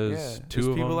 Ford has Yeah, two there's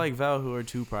of people them. like Val who are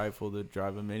too prideful to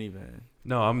drive a minivan.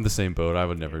 No, I'm in the same boat. I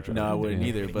would never drive. No, I a wouldn't minivan.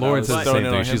 either, but I Lauren was says the throwing same it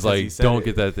on thing. him She's 'cause he like, said "Don't it."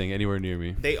 get that thing anywhere near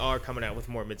me." They are coming out with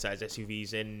more midsize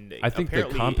SUVs, and I think the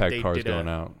apparently compact they car is did a- going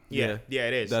out. Yeah, yeah,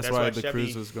 it is. That's why why the Chevy,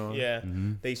 Cruze was going. Yeah,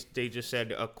 Mhm. they just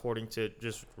said according to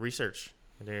just research,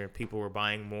 there people were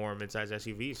buying more midsize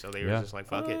SUVs, so they were Yeah. just like,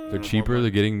 "Fuck it." They're more cheaper. money.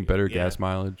 They're getting better Yeah. gas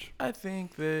mileage. I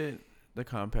think that the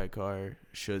compact car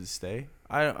should stay.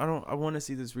 I want to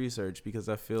see this research because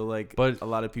I feel like But a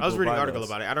lot of people. I was reading an buy article those.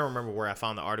 about it. I don't remember where I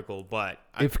found the article, but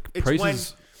If it's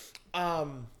prices,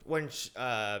 when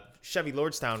Chevy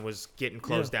Lordstown was getting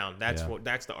closed down. That's Yeah.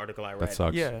 that's the article I read. that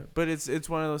sucks. Yeah, but it's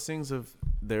one of those things of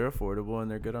they're affordable and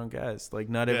they're good on gas. Like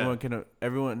not Yeah. everyone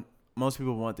can. Most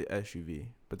people want the SUV,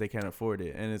 but they can't afford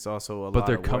it, and it's also a lot. But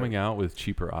they're coming out with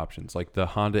cheaper options. Like the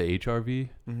Honda HR-V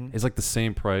Mm-hmm. is like the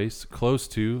same price, close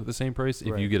to the same price if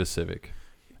you Right. get a Civic,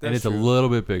 and That's it's a true. little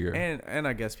bit bigger. And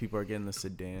I guess people are getting the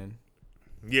sedan.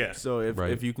 Yeah. So if, Right.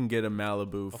 if you can get a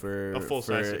Malibu for a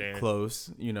full-size for sedan.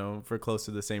 close, for close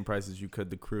to the same price as you could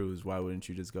the Cruze, why wouldn't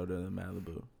you just go to the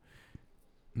Malibu?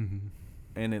 Mm-hmm.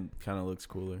 And it kind of looks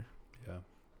cooler. Yeah.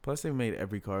 Plus, they made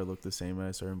every car look the same at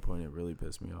a certain point. It really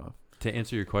pissed me off. To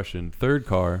answer your question, third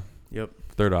car, Yep.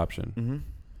 third option Mm-hmm.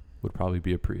 would probably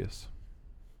be a Prius.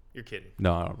 You're kidding.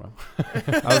 No, I don't know.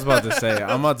 I was about to say,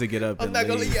 I'm about to get up I'm and not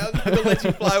gonna, leave. I'm not gonna let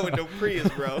you fly with no Prius,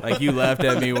 bro. Like you laughed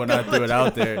at me when I threw it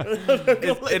out there.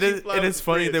 It is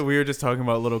funny that we were just talking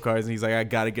about little cars, and he's like, "I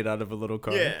gotta get out of a little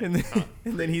car." Yeah. And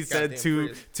then he said Goddamn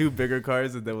Prius. two bigger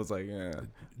cars, and then was like, "Yeah."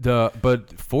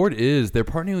 But Ford they're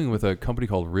partnering with a company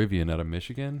called Rivian out of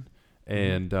Michigan,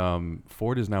 and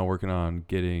Ford is now working on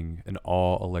getting an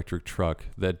all electric truck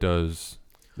that does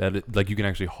that. Like you can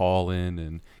actually haul in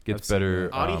and I've gets seen better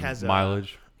that. Audi has a-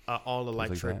 mileage. All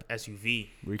electric like SUV.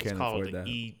 We It's can't called afford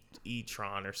the that.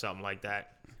 e-tron or something like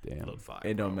that. Damn. Look fire.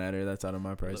 It don't bro. matter. That's out of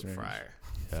my price Look range. fire.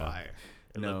 Yeah. Fire.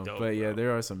 It No, look dope, but yeah, bro.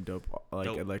 there are some dope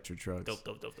Dope. electric trucks.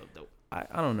 dope.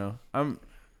 I don't know.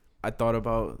 I thought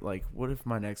about like, what if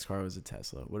my next car was a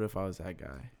Tesla? What if I was that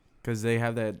guy? Because they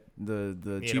have the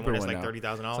Yeah, cheaper the one like now.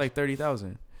 $30,000. It's like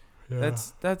 30,000.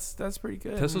 That's pretty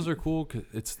good. Teslas are cool 'cause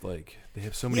it's like they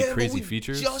have so many crazy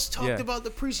features. Just talked Yeah. about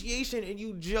depreciation, and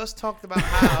you just talked about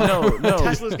how No.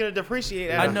 Tesla's gonna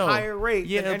depreciate at I a know. higher rate.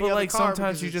 Yeah, than any but other like car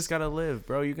sometimes because you it's- just gotta live,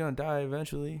 bro. You're gonna die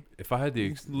eventually. If I had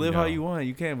the Live how you want.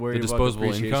 You can't worry the about disposable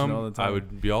depreciation all the income, time. I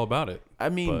would be all about it. I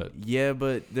mean, but- yeah,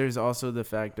 but there's also the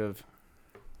fact of.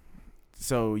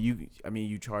 So you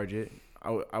charge it.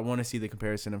 I want to see the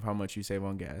comparison of how much you save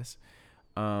on gas.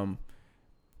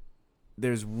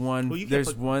 There's one. Well, you can't there's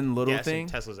put one little gas in thing.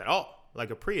 Teslas at all. Like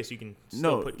a Prius, you can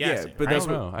still put gas in. but right? that's I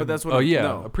don't what. know. But that's what. Oh yeah,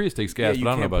 no. a Prius takes gas, you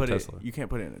but I don't know can't about put Tesla. You can't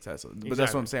put it in a Tesla. But that's what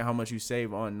Exactly. I'm saying. How much you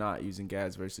save on not using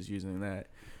gas versus using that.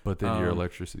 But then your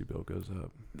electricity bill goes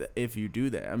up. If you do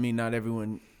that, I mean, not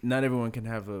everyone can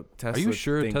have a Tesla. Are you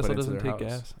sure thing put Tesla into doesn't their take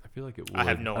house. gas? I feel like it would. I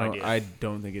have no idea. I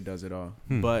don't think it does at all.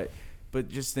 Hmm. But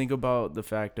just think about the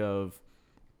fact of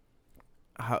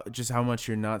how much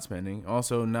you're not spending.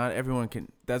 Also, not everyone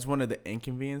can. That's one of the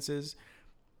inconveniences.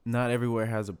 Not everywhere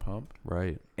has a pump,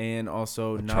 Right. and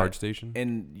also A not charge station.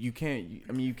 And you can't.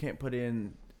 I mean, you can't put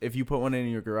in. If you put one in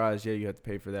your garage, yeah, you have to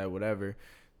pay for that. Whatever.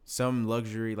 Some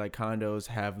luxury like condos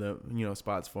have the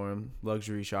spots for them.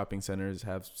 Luxury shopping centers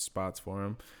have spots for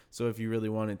them. So if you really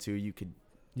wanted to, you could.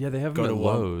 Yeah, they have Go them at to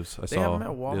Walmart. Lowe's. I They saw have them at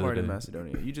the other Walmart in day.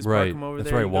 Macedonia. You just Right. park them over That's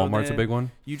there. right. you go Walmart's there, a big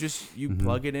one. You Mhm.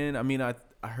 plug it in. I mean, I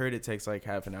heard it takes like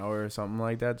half an hour or something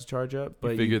like that to charge up.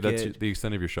 But You figure that's get, the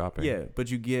extent of your shopping. yeah. But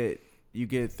you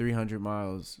get 300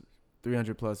 miles,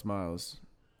 300 plus miles,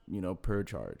 per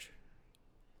charge.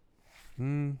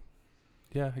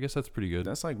 Yeah, I guess that's pretty good.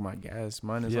 That's like my gas.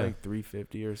 Mine is Yeah. like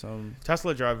 350 or something.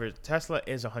 Tesla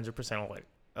is 100%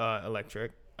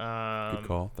 electric. Good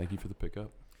call. Thank you for the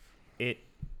pickup. It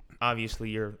obviously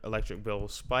your electric bill will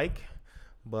spike,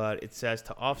 but it says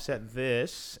to offset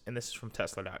this, and this is from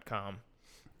Tesla.com.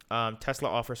 Tesla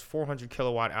offers 400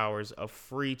 kilowatt hours of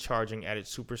free charging at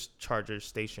its supercharger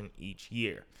station each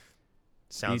year.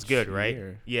 Sounds Each good, right?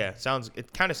 year. Yeah,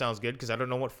 it kind of sounds good because I don't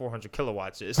know what 400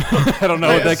 kilowatts is. I don't know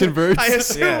what that converts.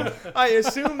 I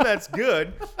assume that's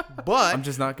good, but I'm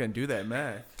just not gonna do that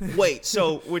math. wait,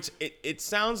 so it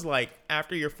sounds like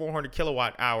after your 400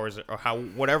 kilowatt hours or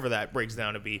whatever that breaks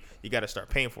down to be, you got to start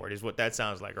paying for it. Is what that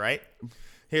sounds like, right?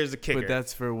 Here's the kicker. But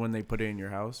that's for when they put it in your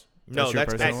house. no, your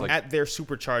that's personal one? at their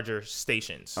supercharger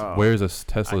stations. Oh. Where's a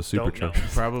Tesla I don't know.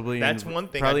 supercharger? Probably. That's in, one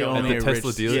thing. Probably I don't only know. At the in Tesla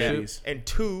rich dealership? cities. And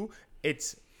two,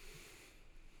 it's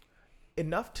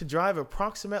enough to drive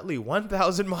approximately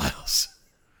 1,000 miles.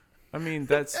 I mean,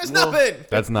 that's That's well, nothing.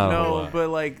 That's not a whole No, lot. but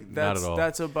like Not that's at all.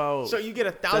 that's about. So you get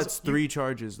 1,000. That's 3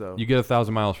 charges though. You get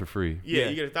 1,000 miles for free. Yeah, Yeah.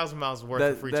 you get 1,000 miles worth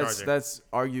That- of free that's charging. that's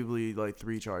arguably like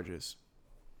 3 charges.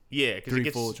 Yeah, because 3 it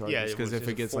gets full charges, Yeah, 'cause if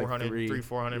it gets, like,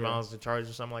 400 yeah. miles to charge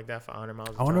or something like that, 500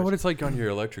 miles. I wonder what it's like on your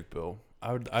electric bill.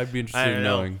 I'd be I interested in don't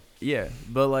know. knowing. Yeah,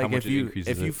 but like much if it you increases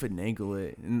if you it. finagle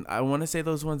it, and I want to say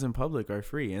those ones in public are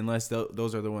free unless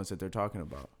those are the ones that they're talking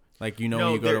about. Like No,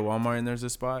 when you go to they're- Walmart and there's a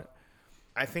spot.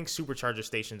 I think supercharger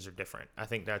stations are different. I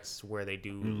think that's where they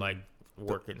do like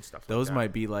work and stuff. Those like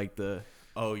might be like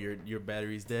your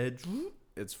battery's dead,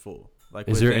 it's full. Like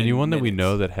Is there within anyone that we minutes.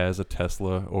 know that has a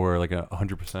Tesla or like a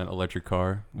 100% electric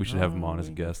car? We should have them on as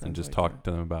a we got guest and friends just like talk that.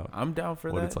 to them about I'm down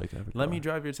for what that. it's like to have a Let car. me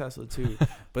drive your Tesla too.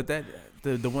 But that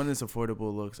the one that's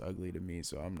affordable looks ugly to me,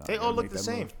 so I'm not. They gonna all look make the that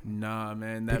same. move. Nah,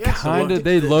 man. They That Yeah. Kind of, the-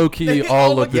 they low key they all all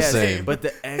look look the the same. same. But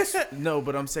the X, no,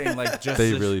 but I'm saying like just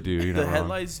They really do. You're the not wrong.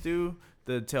 headlights do,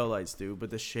 the taillights do, but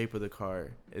the shape of the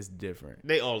car is different.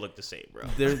 They all look the same, bro.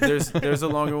 There's a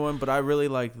longer one, but I really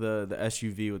like the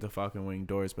SUV with the Falcon Wing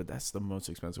doors, but that's the most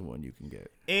expensive one you can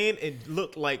get. And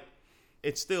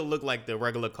it still looked like the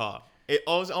regular car. It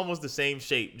was almost the same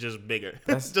shape, just bigger.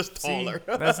 That's just taller.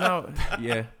 See, that's not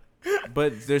yeah.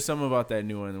 But there's something about that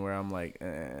new one where I'm like,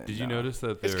 Did you nah. notice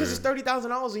that It's because they're it's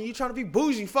 $30,000 and you trying to be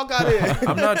bougie. Fuck out of here.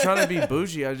 I'm not trying to be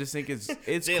bougie. I just think it's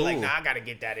They're cool. like, nah, I gotta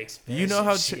get that expensive. you know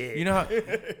how shit.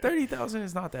 30,000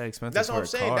 is not that expensive. That's for what I'm a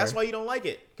saying. car. That's why you don't like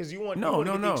it, because you want No, you want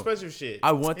no, the no. expensive shit.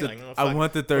 I want You're the like, oh, I fuck.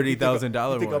 want the You think $30,000 You think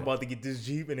I'm one. about to get this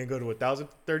Jeep and then go to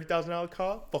 $30,000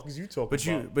 car? Fuck is you talking But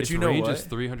about? its you know range what? is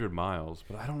 300 miles,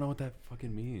 but I don't know what that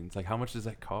fucking means. Like, how much does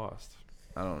that cost?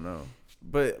 I don't know.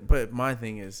 But my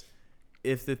thing is,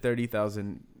 if the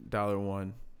 $30,000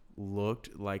 one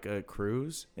looked like a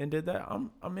cruise and did that,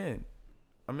 I'm in.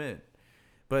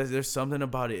 But there's something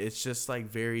about it. It's just like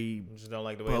very You just don't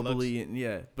like the way it looks. bubbly and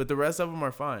yeah. But the rest of them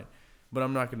are fine. But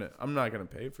I'm not gonna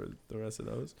pay for the rest of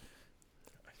those.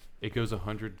 It goes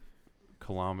 100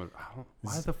 kilometers.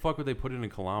 Why the fuck would they put it in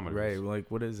kilometers? Right? Like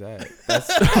what is that?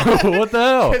 What the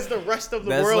hell? Because the rest of the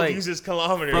That's world like- uses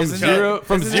kilometers. From Isn't zero,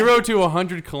 isn't it- to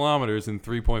 100 kilometers in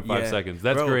 3.5 Yeah, seconds.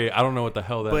 That's bro. great. I don't know what the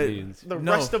hell that But- means. The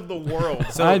No. rest of the world.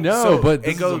 I know, but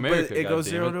this it goes is America. But it goes goddammit.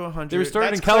 0 to 100. They were starting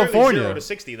in That's clearly California. 0 to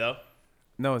 60 though.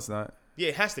 No, it's not. Yeah,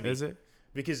 it has to be. Is it?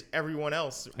 Because everyone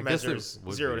else I guess it measures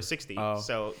would 0 be. to 60. Oh.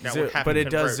 So that Zero- would have but to it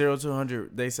does convert. 0 to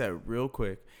 100. They said real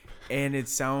quick, and it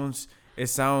sounds.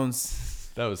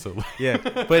 That was so. Yeah,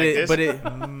 but it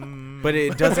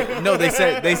doesn't. No, they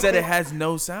said it has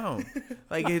no sound.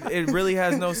 Like it really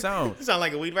has no sound. Sound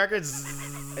like a weed record.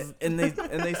 Zzz. and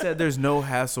they said there's no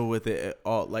hassle with it at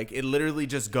all. Like it literally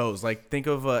just goes. Like think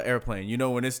of an airplane. You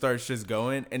know when it starts just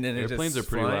going and then Airplanes are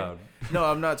pretty loud. No,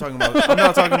 I'm not talking about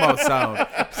sound.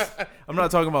 I'm not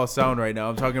talking about sound right now.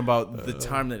 I'm talking about the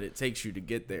time that it takes you to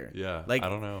get there. Yeah, like I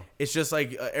don't know. It's just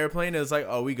like an airplane is like,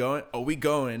 oh, we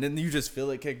going, and you just feel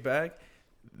it kick back.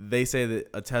 They say that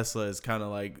a Tesla is kind of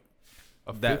like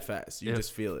that fast. You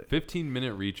just feel it.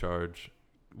 15-minute recharge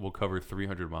will cover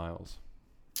 300 miles.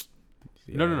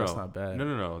 Yeah, no. That's not bad.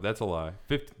 No. That's a lie.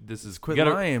 This is Quit you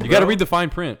gotta, lying, You bro. got to read the fine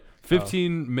print.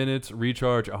 15 minutes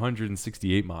recharge,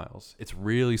 168 miles. It's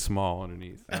really small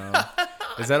underneath.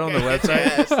 Is that on the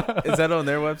website? Is that on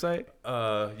their website?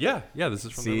 Yeah. This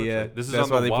is from See, their website. This is that's on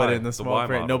why the they Y, put it in the Y small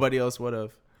print. model. Nobody else would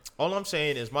have. All I'm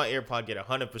saying is my AirPod get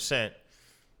 100%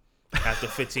 after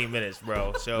 15 minutes,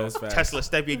 bro. So That's facts. Tesla,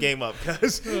 step your game up,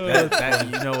 cuz. You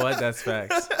know what? That's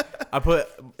facts.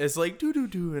 It's like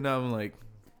do, and I'm like,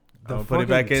 The put it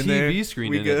back fucking in there. TV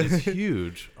screen We in good. it is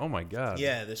huge. Oh my god.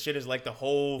 Yeah, the shit is like the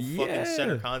whole fucking Yeah.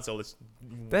 center console. It's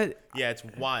it's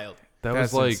wild. That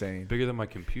That's was like insane. bigger than my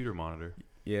computer monitor.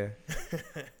 Yeah.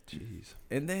 Jeez.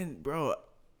 And then, bro,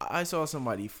 I saw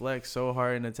somebody flex so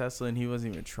hard in a Tesla, and he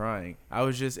wasn't even trying. I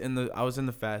was in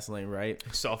the fast lane, right?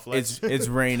 Soft flex. It's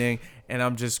raining, and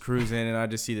I'm just cruising, and I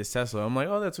just see this Tesla. I'm like,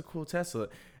 oh, that's a cool Tesla.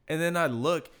 And then I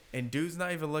look, and dude's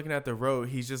not even looking at the road.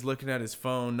 He's just looking at his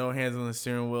phone, no hands on the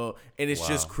steering wheel, and it's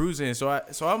just cruising. So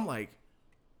I'm like,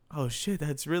 oh shit,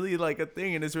 that's really like a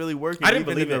thing, and it's really working. I didn't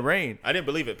even believe in it. the rain. I didn't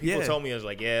believe it. People Yeah. told me, I was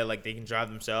like, yeah, like they can drive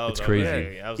themselves. It's I was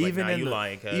crazy. like, I was like, nah, you the,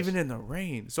 lying, cuz. even in the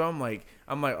rain. So I'm like,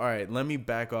 all right, let me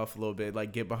back off a little bit,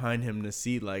 like get behind him to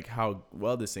see like how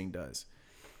well this thing does.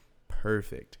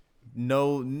 Perfect.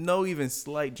 No even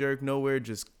slight jerk, nowhere,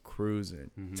 just cruising.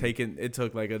 It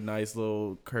took like a nice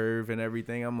little curve and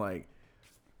everything. I'm like,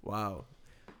 wow.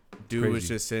 Dude was crazy.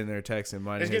 just sitting there texting,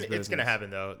 minding his business. It's gonna happen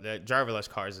though. The driverless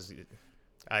cars is,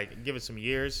 I give it some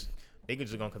years. They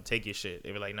just gonna come take your shit.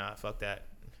 They be like, nah, fuck that.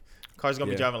 Cars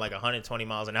gonna be driving like 120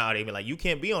 miles an hour. They be like, you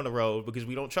can't be on the road because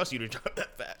we don't trust you to drive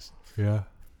that fast. Yeah.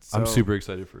 I'm So- super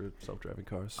excited for self-driving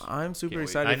cars. I'm super Can't wait.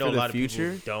 excited I know for a the lot future.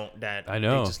 of people don't. That I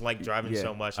know. They just like driving Yeah.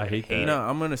 so much. I that they hate that.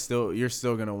 it. No, you're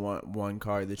still gonna want one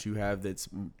car that you have that's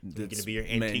gonna be your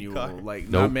antique manual, car? like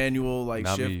Nope. not manual, like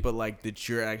Not shift, me. but like that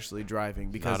you're actually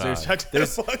driving. Because Not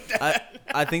there's Fuck that.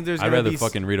 I think there's I'd gonna rather be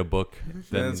fucking read a book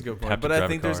than that's a good point. have to But I drive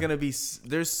think a there's car. gonna be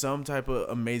there's some type of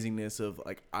amazingness of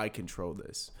like I control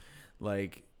this,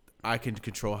 like I can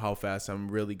control how fast I'm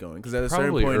really going. Because at a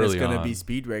Probably certain point it's early gonna on. be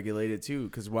speed regulated too.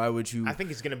 Because why would you? I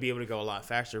think it's gonna be able to go a lot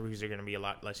faster because there's gonna be a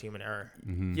lot less human error.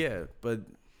 Mhm. Yeah, but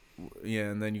yeah,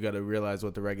 and then you got to realize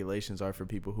what the regulations are for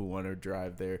people who want to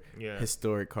drive their Yeah.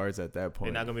 historic cars at that They're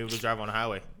point. not gonna be able to drive on the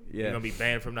highway. Yeah. You're gonna be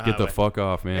banned from the Get highway. the fuck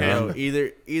off, man. Yo,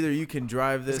 either you can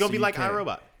drive this. It's gonna or be you like can't.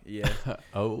 iRobot. Yeah,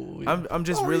 Oh, yeah. I'm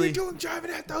just What are really. you doing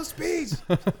driving at those speeds?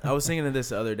 I was thinking of this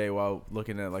the other day while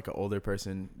looking at like an older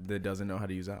person that doesn't know how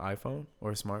to use an iPhone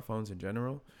or smartphones in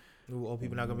general. Ooh, old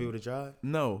people not gonna be able to drive.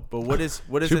 No, but what is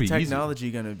Should the be easy. technology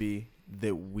gonna be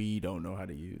that we don't know how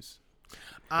to use?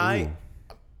 I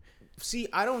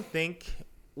don't think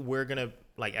we're gonna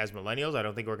like as millennials. I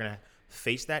don't think we're gonna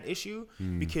face that issue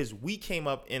because we came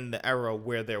up in the era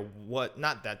where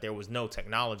not that there was no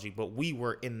technology, but we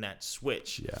were in that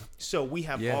switch. Yeah. So we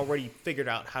have Yeah. already figured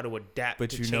out how to adapt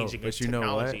But to you know, changing but you know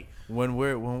technology. what?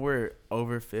 When we're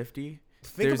over 50,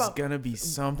 Think there's about- gonna be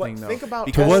something though. think about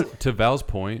To because to Val's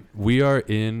point, we are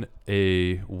in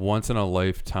a once in a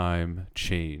lifetime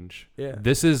change. Yeah.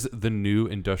 This is the new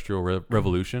industrial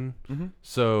revolution. Mm-hmm.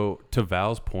 So to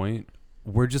Val's point,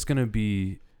 we're just gonna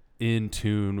be in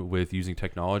tune with using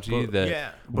technology But- that Yeah.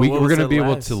 But we're what was gonna the be able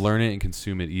last- to learn it and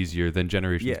consume it easier than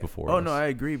generations before Oh us. no, I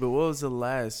agree. But what was the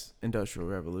last industrial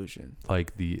revolution?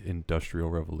 Like the industrial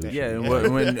revolution. Yeah, and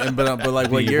but like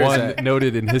what The year is one that?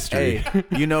 noted in history. Hey,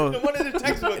 you know, One of the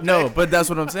textbooks. no, but that's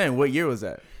what I'm saying. What year was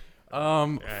that?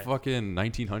 Fucking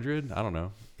 1900. I don't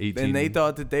know. 18. And they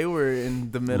thought that they were in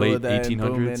the middle Late of that and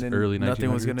 1800s, booming, and early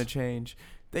nothing was 1900s. gonna change.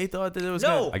 They thought that it was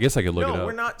No, I guess I could look it no, up.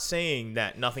 we're not saying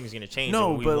that nothing's gonna change.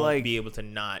 No, and we but, won't like- be able to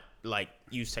not like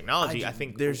use technology. I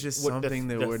think there's just what something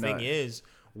that the we're thing not- is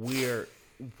we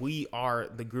are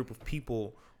the group of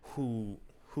people who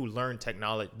learn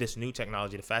this new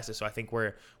technology the fastest. So I think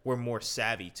we're more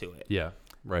savvy to it. Yeah.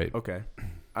 Right. okay.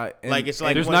 It's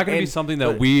like There's when- not going to be and- something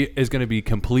that but- is going to be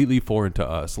completely foreign to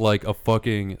us, like a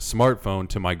fucking smartphone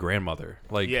to my grandmother.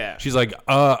 Like, Yeah. she's like,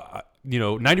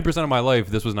 90% of my life,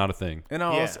 this was not a thing. And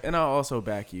Yeah. I'll also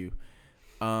back you.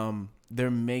 They're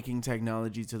making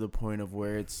technology to the point of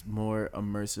where it's more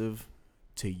immersive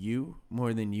to you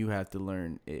more than you have to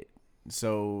learn it.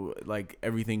 So like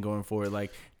everything going forward,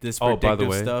 like this Oh, by the predictive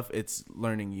way, stuff, it's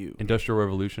learning you. Industrial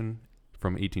Revolution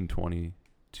from 1820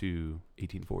 to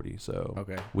 1840. So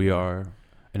Okay. we are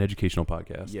an educational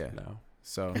podcast Yeah. now.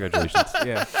 So Congratulations.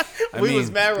 yeah, We was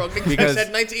mad wrong. Because because-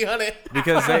 said 1900.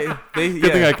 because they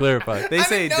Good thing I clarified. they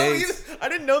say I didn't know dates. I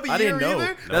didn't know the I year didn't know.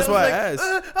 either. That's I why was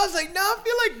I like, asked. I was like, no, I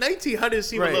feel like 1900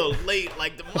 seemed Right. a little late.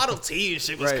 Like the Model T and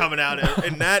shit was Right. coming out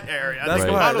in that area. I That's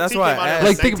think why- the Model that's T why came I out asked. in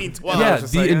Like think, 1912. yeah,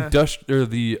 just the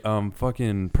like, the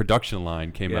fucking production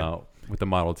line came Yeah. out with the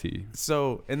Model T.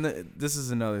 So, and this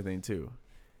is another thing too.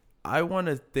 I want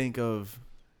to think of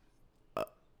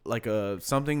like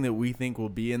something that we think will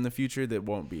be in the future that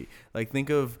won't be. Like think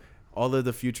of all of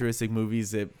the futuristic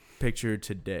movies that picture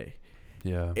today,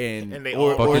 Yeah. And they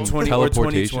or all-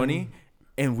 2020,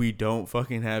 and we don't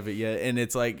fucking have it yet. And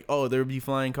it's like, oh, there'll be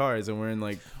flying cars, and we're in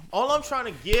like, All I'm trying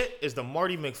to get is the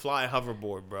Marty McFly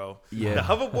hoverboard, bro. Yeah. The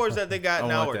hoverboards that they got I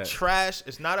now want are that. trash.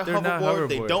 It's not a They're not hoverboard.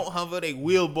 They hoverboards. don't hover. They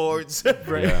wheelboards.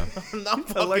 Yeah. I'm not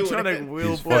fucking electronic with it. wheel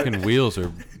These board. fucking wheels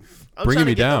are I'm bringing trying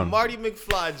me to get down. the Marty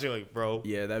McFly joint, bro.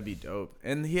 Yeah, that'd be dope.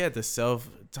 And he had the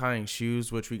self-tying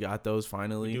shoes, which we got those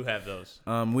finally. We do have those.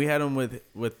 We had them with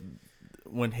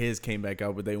when his came back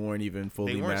out, but they weren't even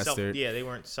fully They weren't mastered. they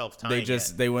weren't self-tying. They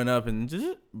just they went up and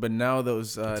but now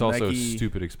those it's also Nike,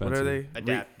 stupid what expensive. are they?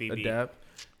 Adapt BB. Adapt.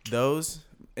 Those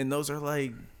are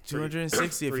like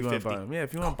 260 if you want to buy 350. them. Yeah,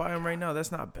 if you want to buy them right now,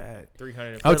 that's not bad.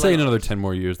 300. I would say like- in another 10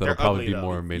 more years that'll They're probably ugly, be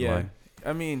more though. mainline. Yeah,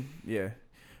 I mean, yeah.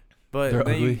 But They're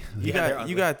then ugly? you Yeah,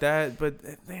 they're got ugly. that, but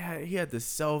he had the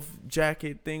self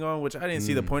jacket thing on, which I didn't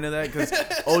see the Mm. point of that because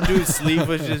old dude's sleeve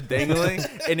was just dangling,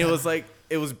 and it was like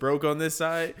it was broke on this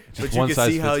side, Just but you one can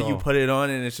size see how fits you all. put it on,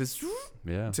 and it's just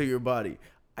Yeah. to your body.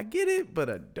 I get it, but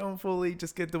I don't fully.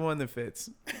 Just get the one that fits.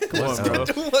 Come What's on, bro.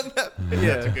 up? Yeah,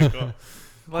 That's a good call.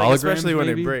 like, Holograms, especially when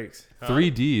maybe? it breaks.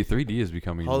 3D is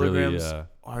becoming really Holograms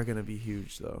are gonna be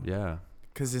huge though, yeah.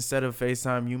 because instead of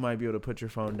FaceTime, you might be able to put your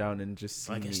phone down and just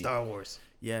see Like in me. Star Wars.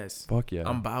 Yes, Fuck yeah.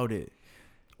 I'm about it.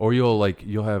 Or you'll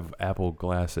have Apple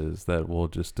glasses that will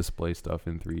just display stuff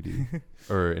in 3D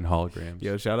or in holograms.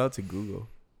 Yo, shout out to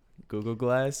Google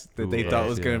Glass that they Google thought Glass,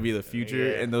 was gonna yeah. be the future,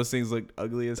 Yeah. and those things looked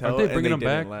ugly as hell. Aren't they and bringing them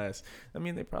didn't back? Last. I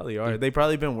mean, they probably are. They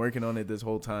probably been working on it this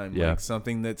whole time. Yeah. Like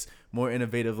something that's more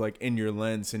innovative, like in your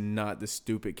lens, and not the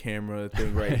stupid camera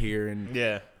thing right here. And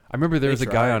Yeah. I remember there They was a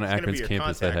tried. guy on It's gonna be Akron's your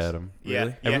campus that contacts. had them. Yeah.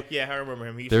 Really? Yeah. I remember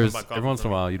him. He used There's to buy coffee every once in a for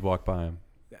me. while you'd walk by him.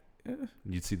 Yeah.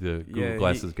 You'd see the Google yeah,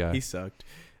 Glasses guy. He sucked.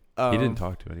 He didn't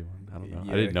talk to anyone. I don't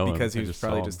know. I didn't know him. because he I was just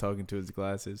probably saw just him. talking to his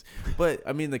glasses. But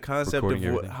I mean, the concept of Recording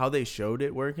everything. how they showed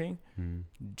it working, Hmm.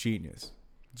 genius.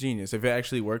 If it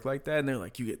actually worked like that, and they're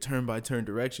like, you get turn by turn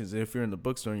directions, and if you're in the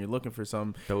bookstore and you're looking for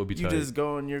something, That would be you tight. just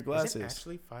go on your Is it glasses.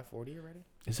 actually 540 already?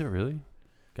 Is it really?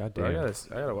 God Bro,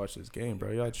 damn. I gotta watch this game,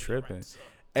 bro. Y'all tripping. Right,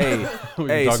 Hey, We've been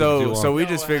hey. talking too long. So we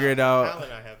just figured out. Alan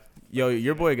and I have Yo,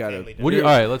 your boy got family a. dinner. What do you? All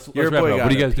right, let's your wrap boy it up.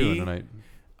 What are you gotta guys doing pee. tonight?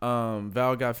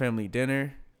 Val got family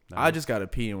dinner. I Nice. just gotta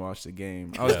pee and watch the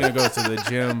game. I was gonna go to the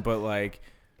gym, but like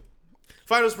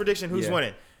Finals prediction. Who's Yeah.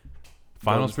 winning?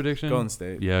 Finals Golden- prediction. Golden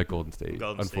State. Yeah, Golden State.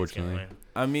 Golden State's unfortunately, gonna win.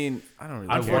 I mean, I don't really.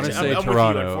 I want to Unfortunately, say I'm with you,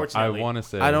 Toronto. I unfortunately. want to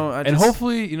say. I don't- I and just-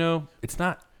 hopefully, it's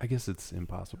not. I guess it's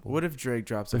impossible. What if Drake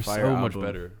drops They're a fire so album? much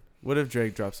better. What if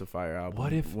Drake drops a fire album?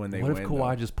 What if when they What if win,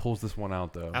 Kawhi though? just pulls this one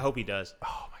out though? I hope he does.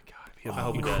 Oh my god, I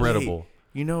hope he does. incredible.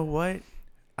 You know what?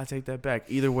 I take that back.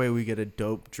 Either way, we get a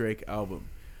dope Drake album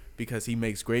because he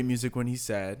makes great music when he's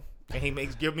sad. And he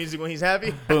makes good music when he's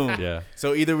happy. Boom. Yeah,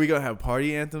 So either we gonna have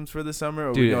party anthems for the summer, or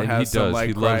we dude, gonna and have he some does. like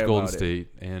He cry loves Golden about it. State,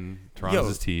 and Toronto's Yo,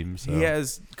 his team. So. He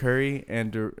has Curry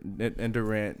and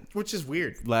Durant Which is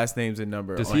weird. last names and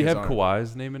number. Does on he his have arm.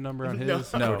 Kawhi's name and number on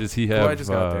his? No. Or does he have? Kawhi just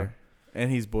got there. And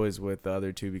he's boys with the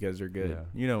other two because they're good. Yeah.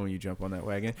 You know when you jump on that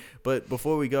wagon. But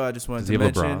before we go, I just wanted Does to he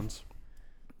have mention. LeBron's?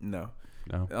 No,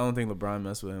 No. I don't think LeBron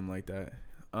messed with him like that.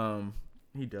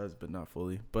 He does, but not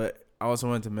fully. But I also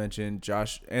wanted to mention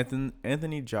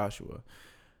Anthony Joshua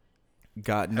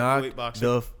got Heavyweight knocked boxer.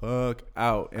 the fuck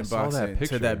out in I saw that boxing to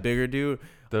picture. that bigger dude.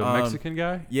 The Mexican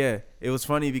guy? Yeah, it was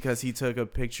funny because he took a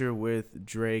picture with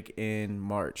Drake in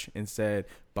March and said,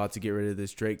 "About to get rid of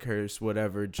this Drake curse,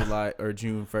 whatever, July or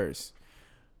June 1st."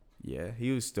 Yeah,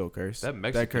 he was still cursed. That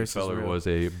Mexican curse is fella real. was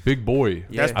a big boy.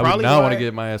 Yeah. That's I would probably not want why- to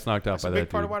get my ass knocked out That's by a that big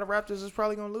part dude. of why the Raptors is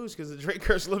probably gonna lose because the Drake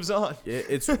curse lives on. Yeah,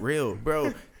 it's real,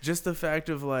 bro. Just the fact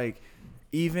of like,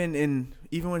 even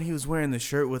when he was wearing the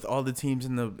shirt with all the teams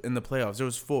in the playoffs, there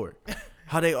was 4.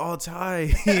 How they all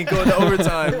tie and go into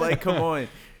overtime? Like, come on.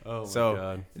 Oh So, my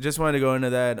god. Just wanted to go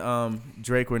into that.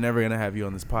 Drake, we're never gonna have you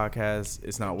on this podcast.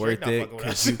 It's not Drake worth not it. fucking with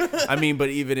 'Cause you, I mean, but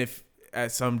even if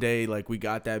at someday like we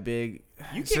got that big.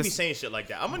 You can't be saying shit like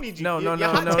that. I'm gonna need you. No. Your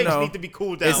hot takes need to be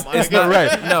cooled down. It's not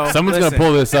right. No, Someone's listen. gonna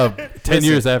pull this up 10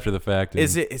 years after the fact.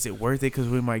 Is it worth it? Because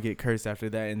we might get cursed after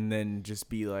that, and then just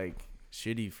be like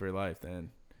shitty for life.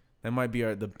 Then that might be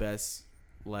the best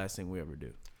last thing we ever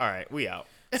do. All right, we out.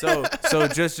 So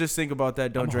just think about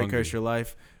that. Don't I'm Drake hungry. curse your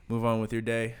life. Move on with your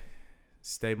day.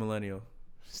 Stay millennial.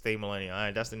 Stay millennial. All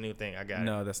right, that's the new thing. I got it.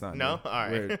 No, that's not. No? new. All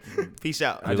right. We're- Peace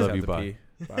out. I We just love have you, to bye. pee.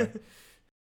 Bye.